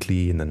 like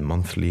weekly and then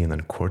monthly and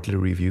then quarterly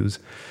reviews.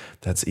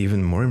 That's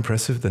even more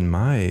impressive than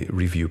my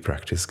review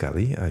practice,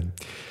 Galy.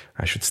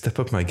 I should step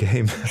up my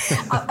game.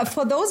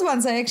 For those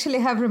ones, I actually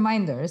have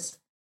reminders.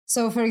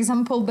 So, for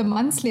example, the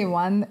monthly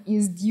one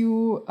is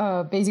due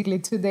basically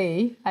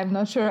today. I'm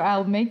not sure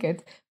I'll make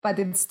it, but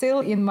it's still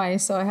in my,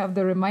 so I have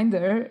the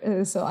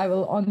reminder. So I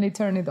will only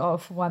turn it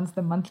off once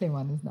the monthly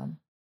one is done.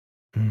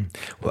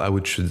 Well, I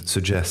would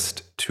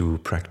suggest to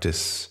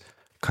practice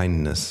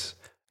kindness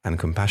and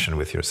compassion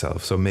with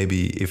yourself. So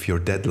maybe if your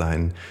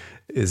deadline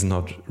is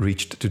not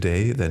reached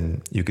today,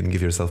 then you can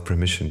give yourself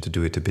permission to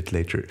do it a bit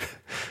later.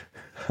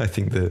 I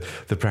think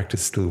the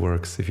practice still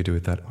works if you do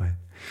it that way.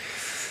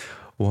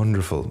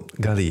 Wonderful.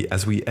 Galy,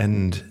 as we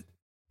end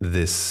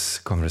this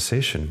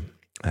conversation,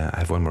 I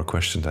have one more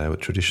question that I would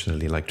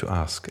traditionally like to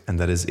ask, and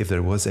that is if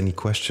there was any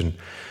question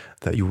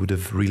that you would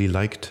have really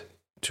liked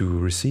to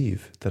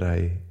receive that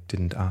I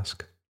didn't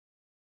ask.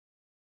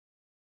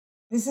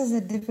 This is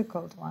a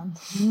difficult one.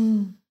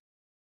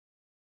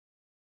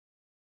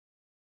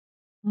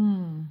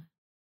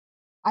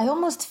 I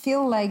almost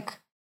feel like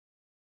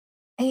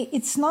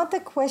it's not a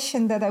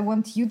question that I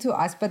want you to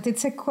ask, but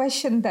it's a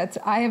question that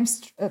I am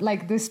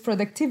like this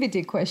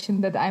productivity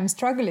question that I'm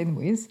struggling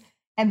with,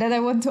 and that I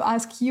want to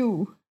ask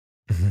you.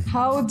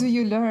 How do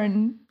you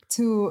learn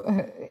to,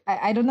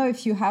 I don't know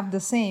if you have the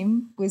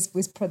same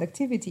with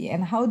productivity,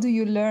 and how do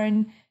you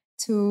learn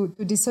to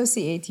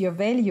dissociate your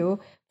value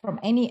from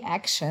any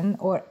action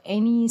or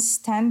any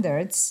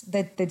standards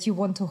that you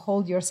want to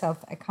hold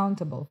yourself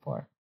accountable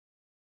for?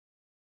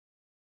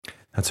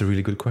 That's a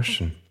really good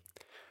question.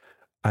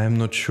 I am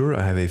not sure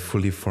I have a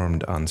fully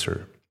formed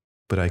answer,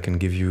 but I can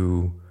give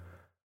you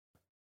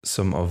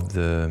some of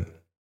the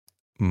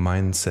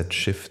mindset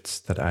shifts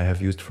that I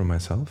have used for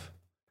myself.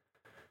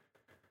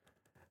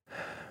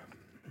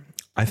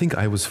 I think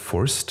I was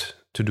forced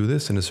to do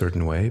this in a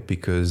certain way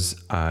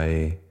because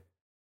I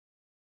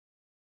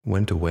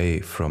went away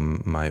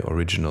from my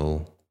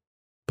original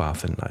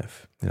path in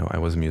life. I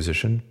was a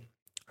musician,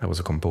 I was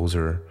a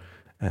composer,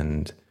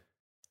 and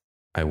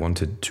I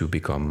wanted to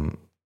become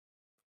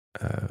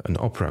an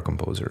opera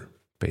composer,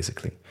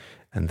 basically.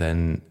 And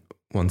then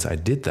once I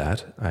did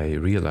that, I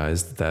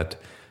realized that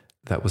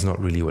that was not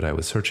really what I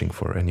was searching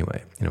for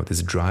anyway.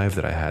 This drive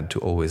that I had to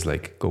always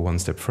go one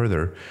step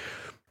further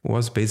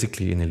was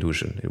basically an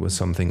illusion. It was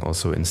something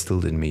also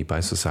instilled in me by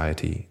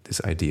society, this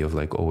idea of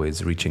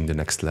always reaching the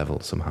next level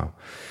somehow.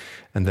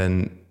 And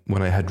then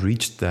when I had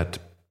reached that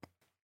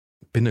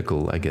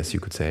pinnacle, I guess you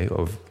could say,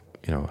 of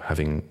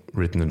having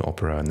written an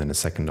opera and then a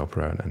second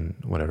opera and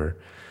whatever,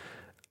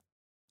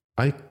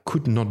 I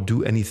could not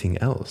do anything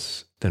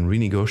else than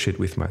renegotiate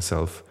with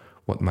myself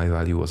what my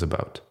value was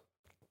about,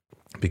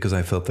 because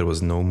I felt there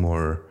was no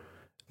more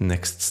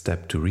next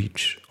step to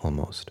reach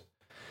almost.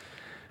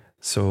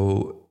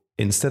 So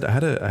instead, I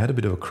had a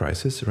bit of a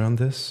crisis around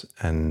this,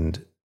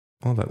 and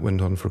that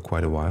went on for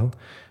quite a while.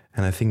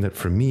 And I think that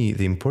for me,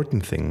 the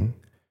important thing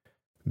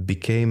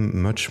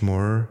became much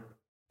more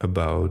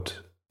about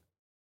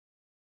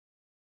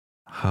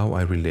how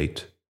I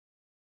relate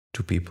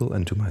to people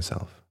and to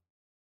myself.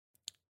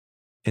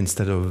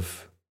 Instead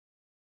of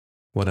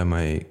what am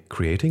I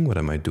creating, what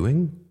am I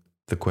doing,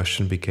 the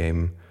question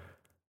became,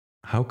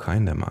 how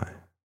kind am I?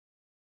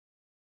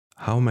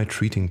 How am I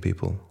treating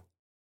people?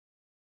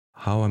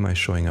 How am I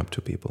showing up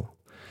to people?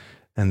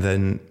 And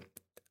then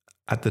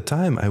at the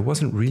time, I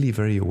wasn't really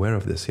very aware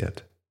of this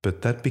yet,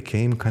 but that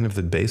became kind of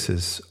the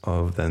basis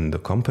of then the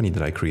company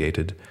that I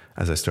created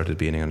as I started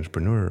being an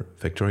entrepreneur,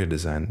 Victoria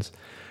Designs.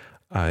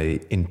 I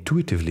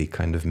intuitively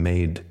kind of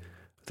made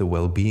the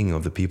well-being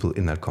of the people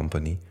in that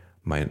company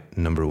my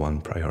number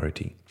one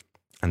priority.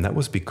 And that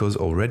was because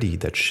already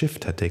that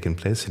shift had taken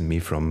place in me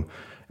from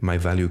my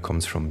value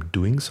comes from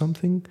doing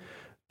something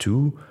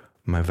to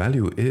my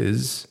value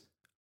is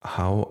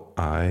how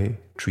I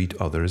treat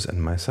others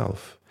and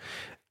myself.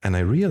 And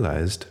I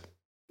realized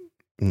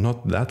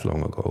not that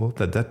long ago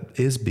that that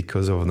is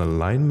because of an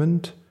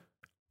alignment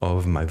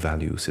of my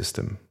value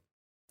system.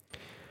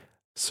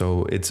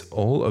 So it's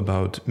all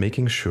about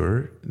making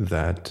sure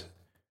that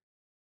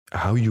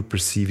how you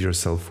perceive your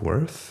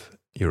self-worth,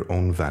 your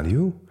own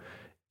value,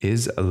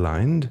 is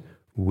aligned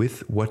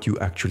with what you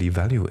actually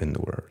value in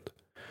the world.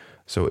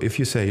 So if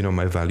you say,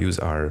 my values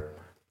are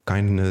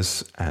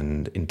kindness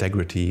and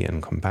integrity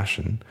and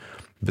compassion,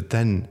 but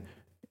then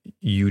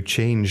you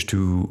change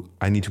to,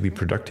 I need to be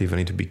productive, I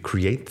need to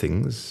create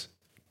things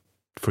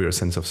for your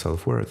sense of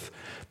self-worth,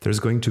 there's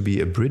going to be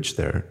a bridge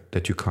there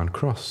that you can't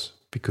cross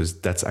because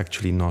that's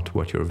actually not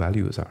what your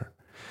values are.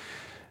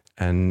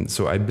 And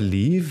so I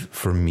believe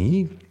for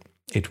me,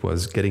 it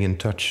was getting in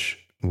touch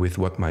with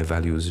what my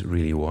values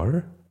really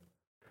were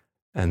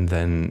and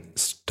then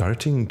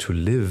starting to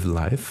live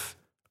life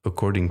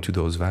according to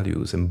those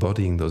values,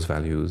 embodying those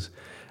values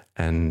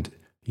and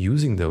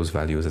using those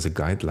values as a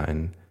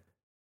guideline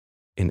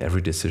in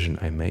every decision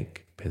I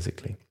make,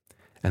 basically.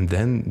 And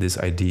then this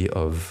idea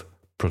of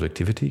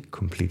productivity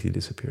completely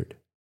disappeared.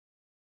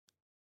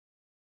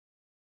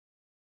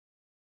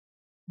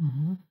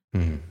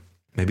 Mm-hmm.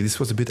 Maybe this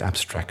was a bit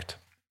abstract.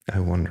 I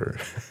wonder.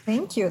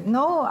 Thank you.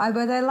 No,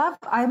 but I love.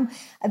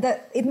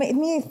 It made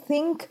me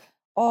think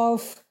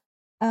of: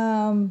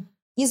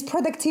 is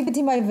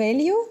productivity my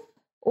value,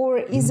 or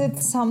is it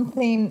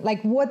something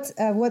like what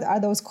are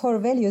those core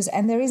values?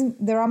 And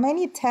there are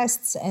many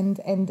tests and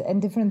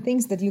different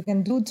things that you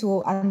can do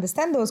to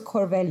understand those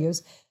core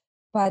values.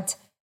 But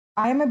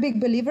I'm a big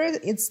believer.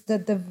 It's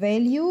that the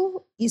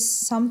value is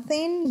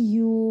something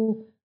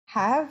you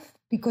have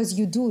because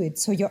you do it.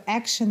 So your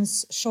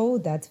actions show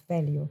that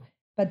value.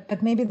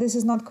 But maybe this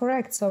is not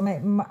correct. So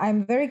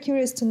I'm very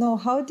curious to know,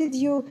 how did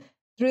you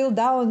drill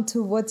down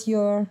to what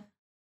your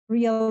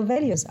real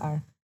values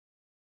are?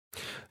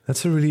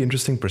 That's a really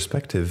interesting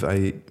perspective.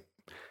 I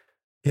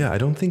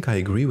don't think I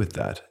agree with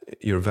that.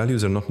 Your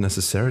values are not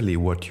necessarily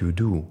what you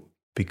do,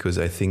 because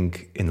I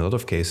think in a lot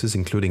of cases,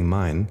 including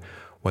mine,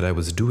 what I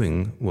was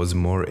doing was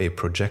more a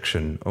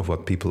projection of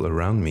what people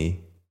around me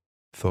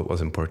thought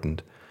was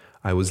important.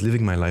 I was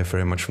living my life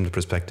very much from the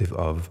perspective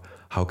of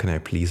how can I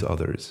please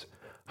others?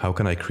 How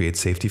can I create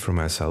safety for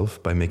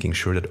myself by making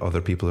sure that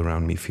other people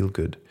around me feel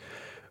good?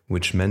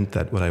 Which meant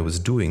that what I was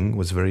doing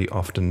was very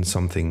often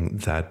something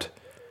that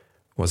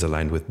was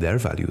aligned with their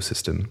value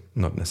system,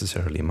 not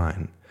necessarily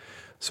mine.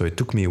 So it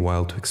took me a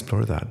while to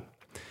explore that.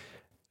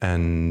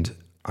 And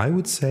I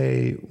would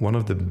say one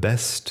of the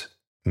best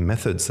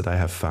methods that I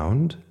have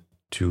found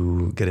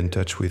to get in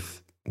touch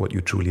with what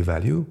you truly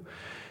value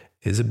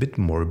is a bit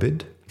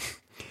morbid.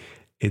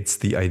 It's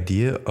the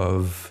idea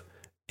of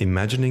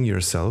imagining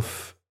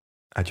yourself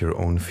at your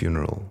own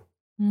funeral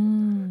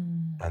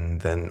and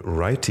then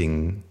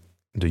writing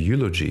the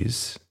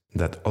eulogies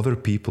that other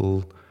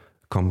people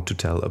come to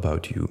tell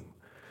about you.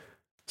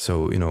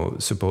 So,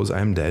 suppose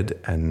I'm dead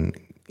and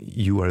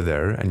you are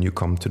there and you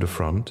come to the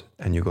front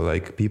and you go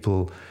like,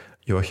 people,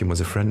 Joachim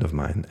was a friend of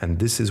mine and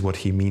this is what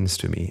he means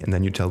to me. And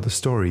then you tell the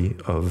story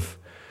of,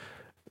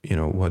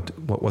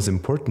 what was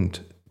important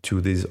to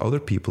these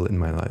other people in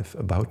my life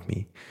about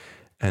me.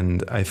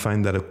 And I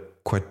find that a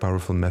quite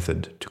powerful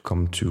method to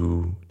come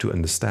to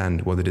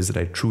understand what it is that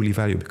I truly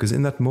value. Because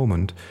in that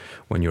moment,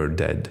 when you're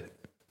dead,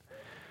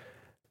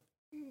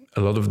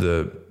 a lot of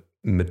the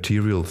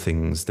material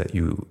things that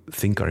you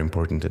think are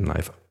important in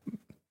life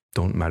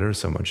don't matter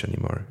so much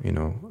anymore.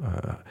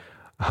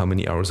 How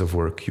many hours of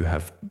work you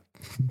have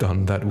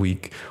done that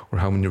week, or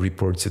how many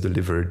reports you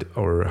delivered,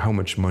 or how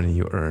much money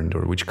you earned,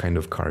 or which kind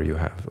of car you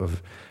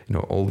have,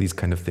 all these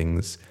kind of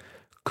things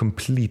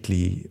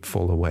completely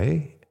fall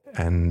away.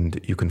 And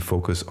you can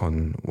focus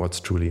on what's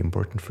truly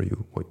important for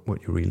you,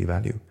 what you really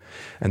value.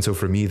 And so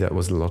for me, that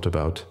was a lot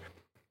about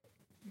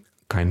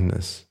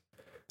kindness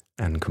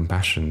and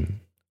compassion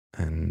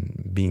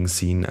and being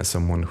seen as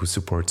someone who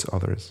supports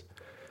others.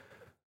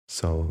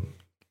 So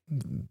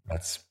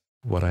that's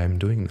what I'm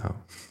doing now.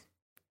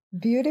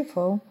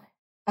 Beautiful.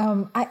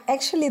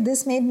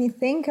 This made me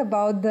think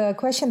about the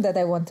question that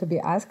I want to be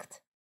asked.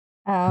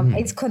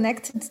 It's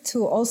connected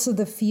to also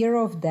the fear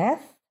of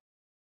death.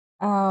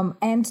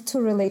 And to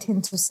relate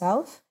into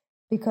self.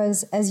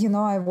 because, as you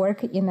know, I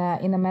work in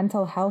a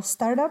mental health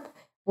startup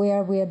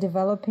where we are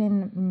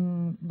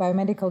developing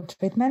biomedical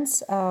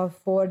treatments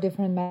for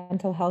different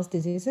mental health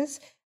diseases.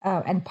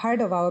 And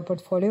part of our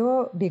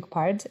portfolio, big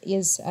part,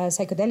 is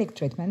psychedelic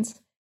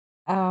treatments.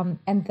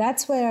 And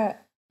that's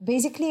where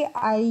basically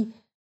I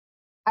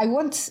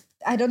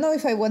don't know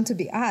if I want to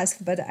be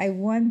asked, but I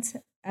want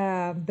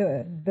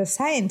the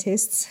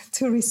scientists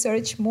to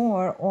research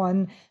more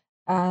on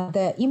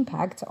the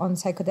impact on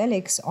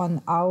psychedelics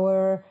on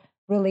our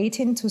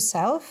relating to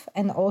self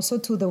and also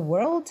to the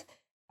world.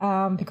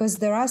 Because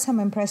there are some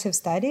impressive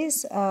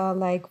studies,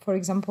 like, for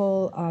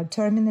example,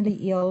 terminally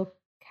ill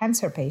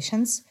cancer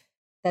patients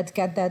that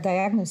get that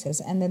diagnosis,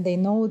 and then they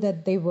know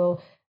that they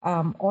will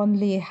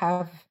only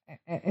have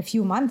a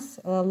few months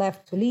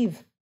left to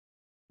live,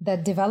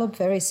 that develop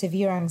very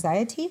severe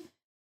anxiety.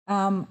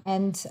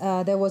 And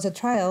there was a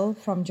trial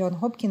from Johns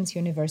Hopkins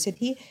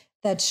University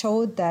that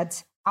showed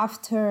that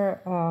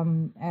after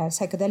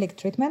psychedelic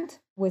treatment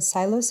with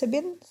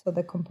psilocybin, so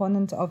the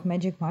component of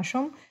magic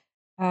mushroom,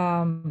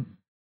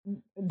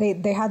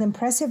 they had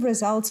impressive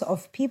results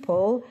of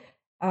people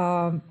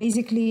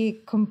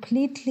basically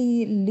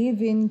completely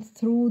living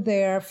through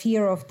their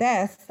fear of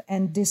death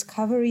and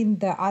discovering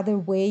the other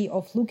way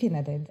of looking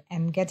at it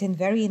and getting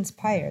very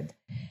inspired.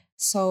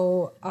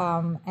 So,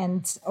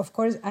 and of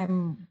course,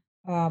 I'm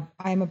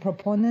a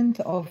proponent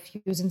of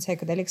using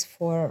psychedelics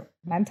for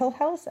mental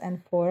health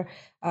and for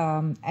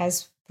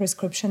as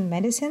prescription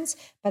medicines,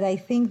 but I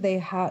think they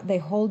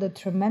hold a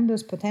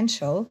tremendous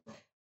potential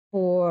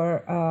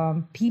for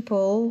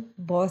people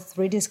both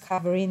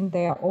rediscovering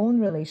their own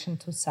relation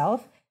to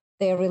self,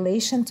 their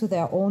relation to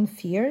their own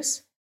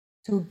fears,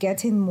 to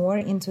getting more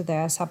into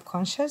their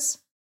subconscious,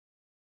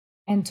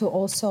 and to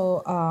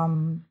also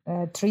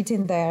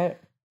treating their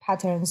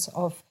patterns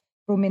of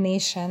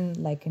rumination,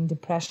 like in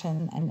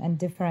depression and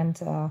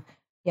different,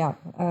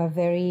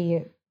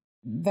 very,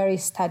 very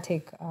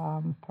static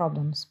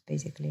problems,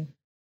 basically.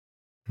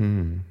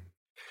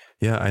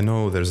 Yeah, I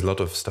know there's a lot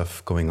of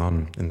stuff going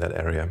on in that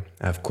area.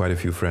 I have quite a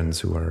few friends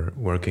who are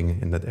working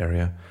in that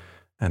area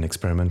and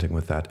experimenting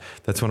with that.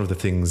 That's one of the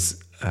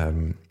things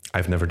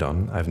I've never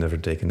done. I've never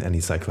taken any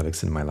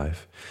psychedelics in my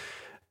life.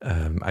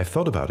 I've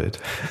thought about it,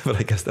 but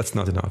I guess that's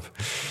not enough.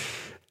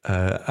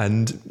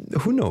 And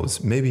who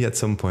knows, maybe at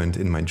some point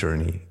in my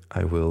journey,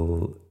 I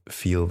will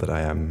feel that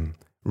I am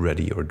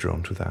ready or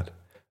drawn to that.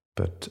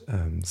 But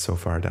so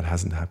far, that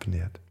hasn't happened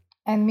yet.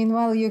 And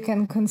meanwhile, you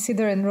can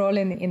consider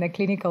enrolling in a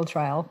clinical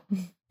trial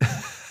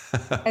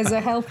as a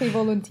healthy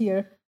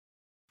volunteer.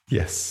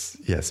 Yes.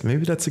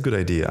 Maybe that's a good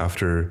idea.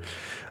 After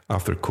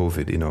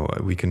COVID,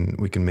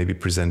 we can maybe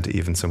present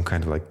even some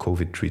kind of like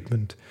COVID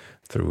treatment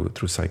through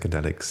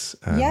psychedelics.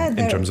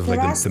 In terms of like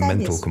the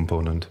mental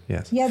component.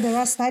 Yes. Yeah, there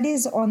are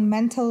studies on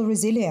mental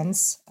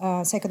resilience,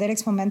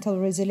 psychedelics for mental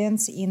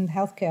resilience in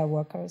healthcare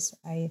workers.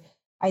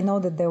 I know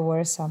that there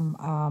were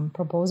some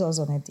proposals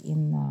on it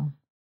in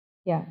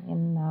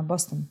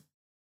Boston.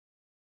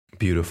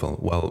 Beautiful.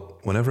 Well,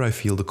 whenever I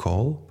feel the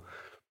call,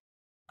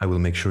 I will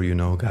make sure you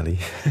know, Galy.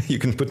 You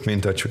can put me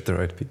in touch with the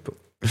right people.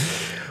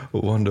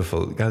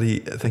 Wonderful. Galy,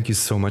 thank you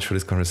so much for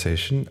this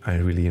conversation. I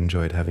really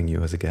enjoyed having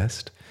you as a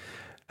guest.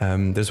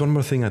 There's one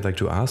more thing I'd like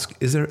to ask.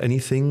 Is there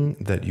anything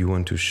that you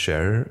want to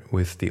share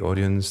with the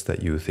audience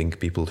that you think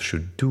people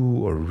should do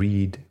or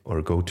read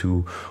or go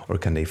to, or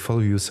can they follow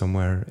you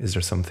somewhere? Is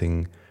there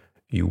something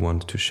you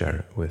want to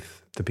share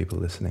with the people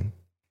listening?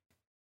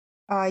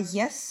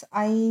 Yes,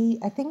 I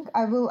think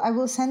I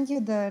will send you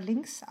the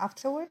links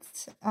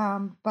afterwards.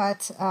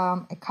 But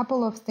a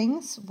couple of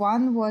things.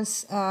 One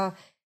was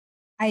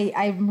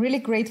I'm really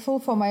grateful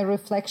for my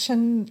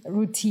reflection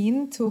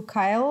routine to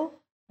Kyle,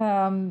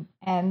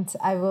 and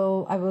I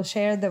will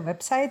share the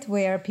website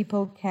where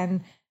people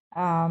can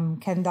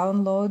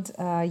download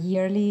a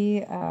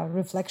yearly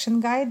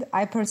reflection guide.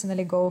 I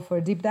personally go for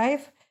a deep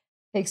dive.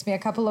 Takes me a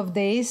couple of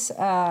days.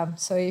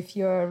 So if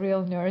you're a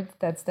real nerd,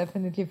 that's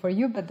definitely for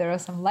you. But there are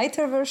some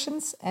lighter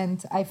versions.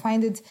 And I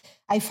find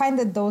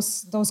that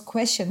those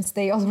questions,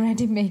 they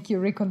already make you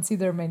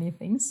reconsider many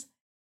things.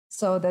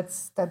 So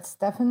that's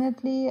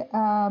definitely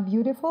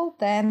beautiful.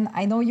 Then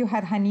I know you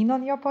had Hanin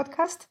on your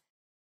podcast.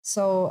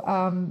 So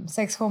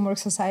Sex Homework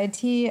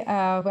Society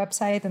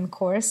website and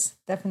course,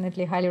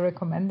 definitely highly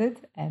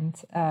recommended. And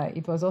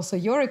it was also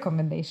your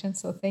recommendation.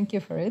 So thank you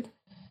for it.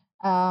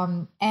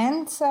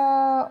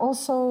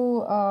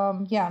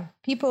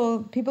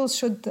 People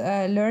should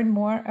learn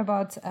more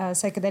about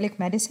psychedelic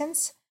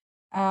medicines.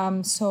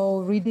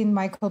 So reading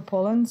Michael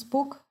Pollan's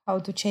book, How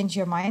to Change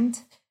Your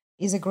Mind,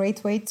 is a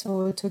great way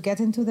to get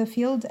into the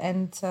field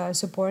and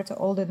support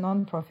all the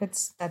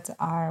nonprofits that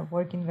are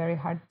working very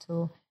hard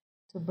to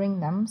bring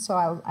them. So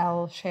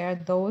I'll share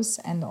those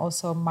and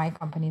also my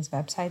company's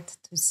website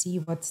to see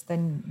what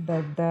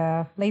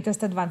the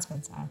latest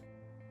advancements are.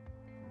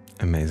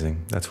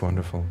 Amazing. That's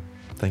wonderful.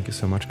 Thank you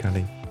so much,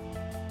 Galy.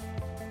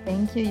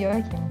 Thank you,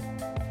 Joachim.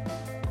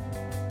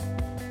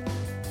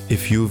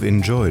 If you've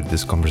enjoyed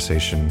this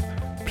conversation,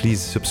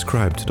 please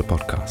subscribe to the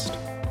podcast.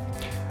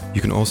 You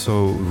can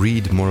also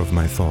read more of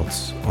my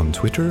thoughts on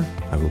Twitter.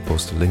 I will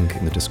post a link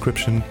in the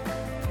description.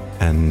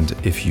 And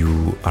if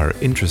you are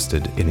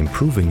interested in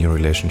improving your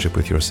relationship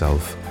with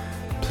yourself,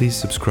 please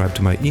subscribe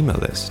to my email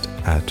list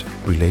at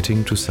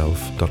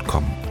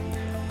relatingtoself.com.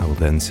 I will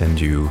then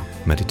send you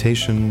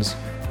meditations,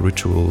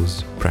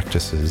 rituals,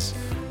 practices,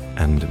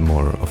 and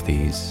more of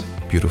these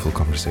beautiful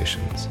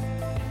conversations.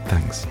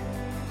 Thanks.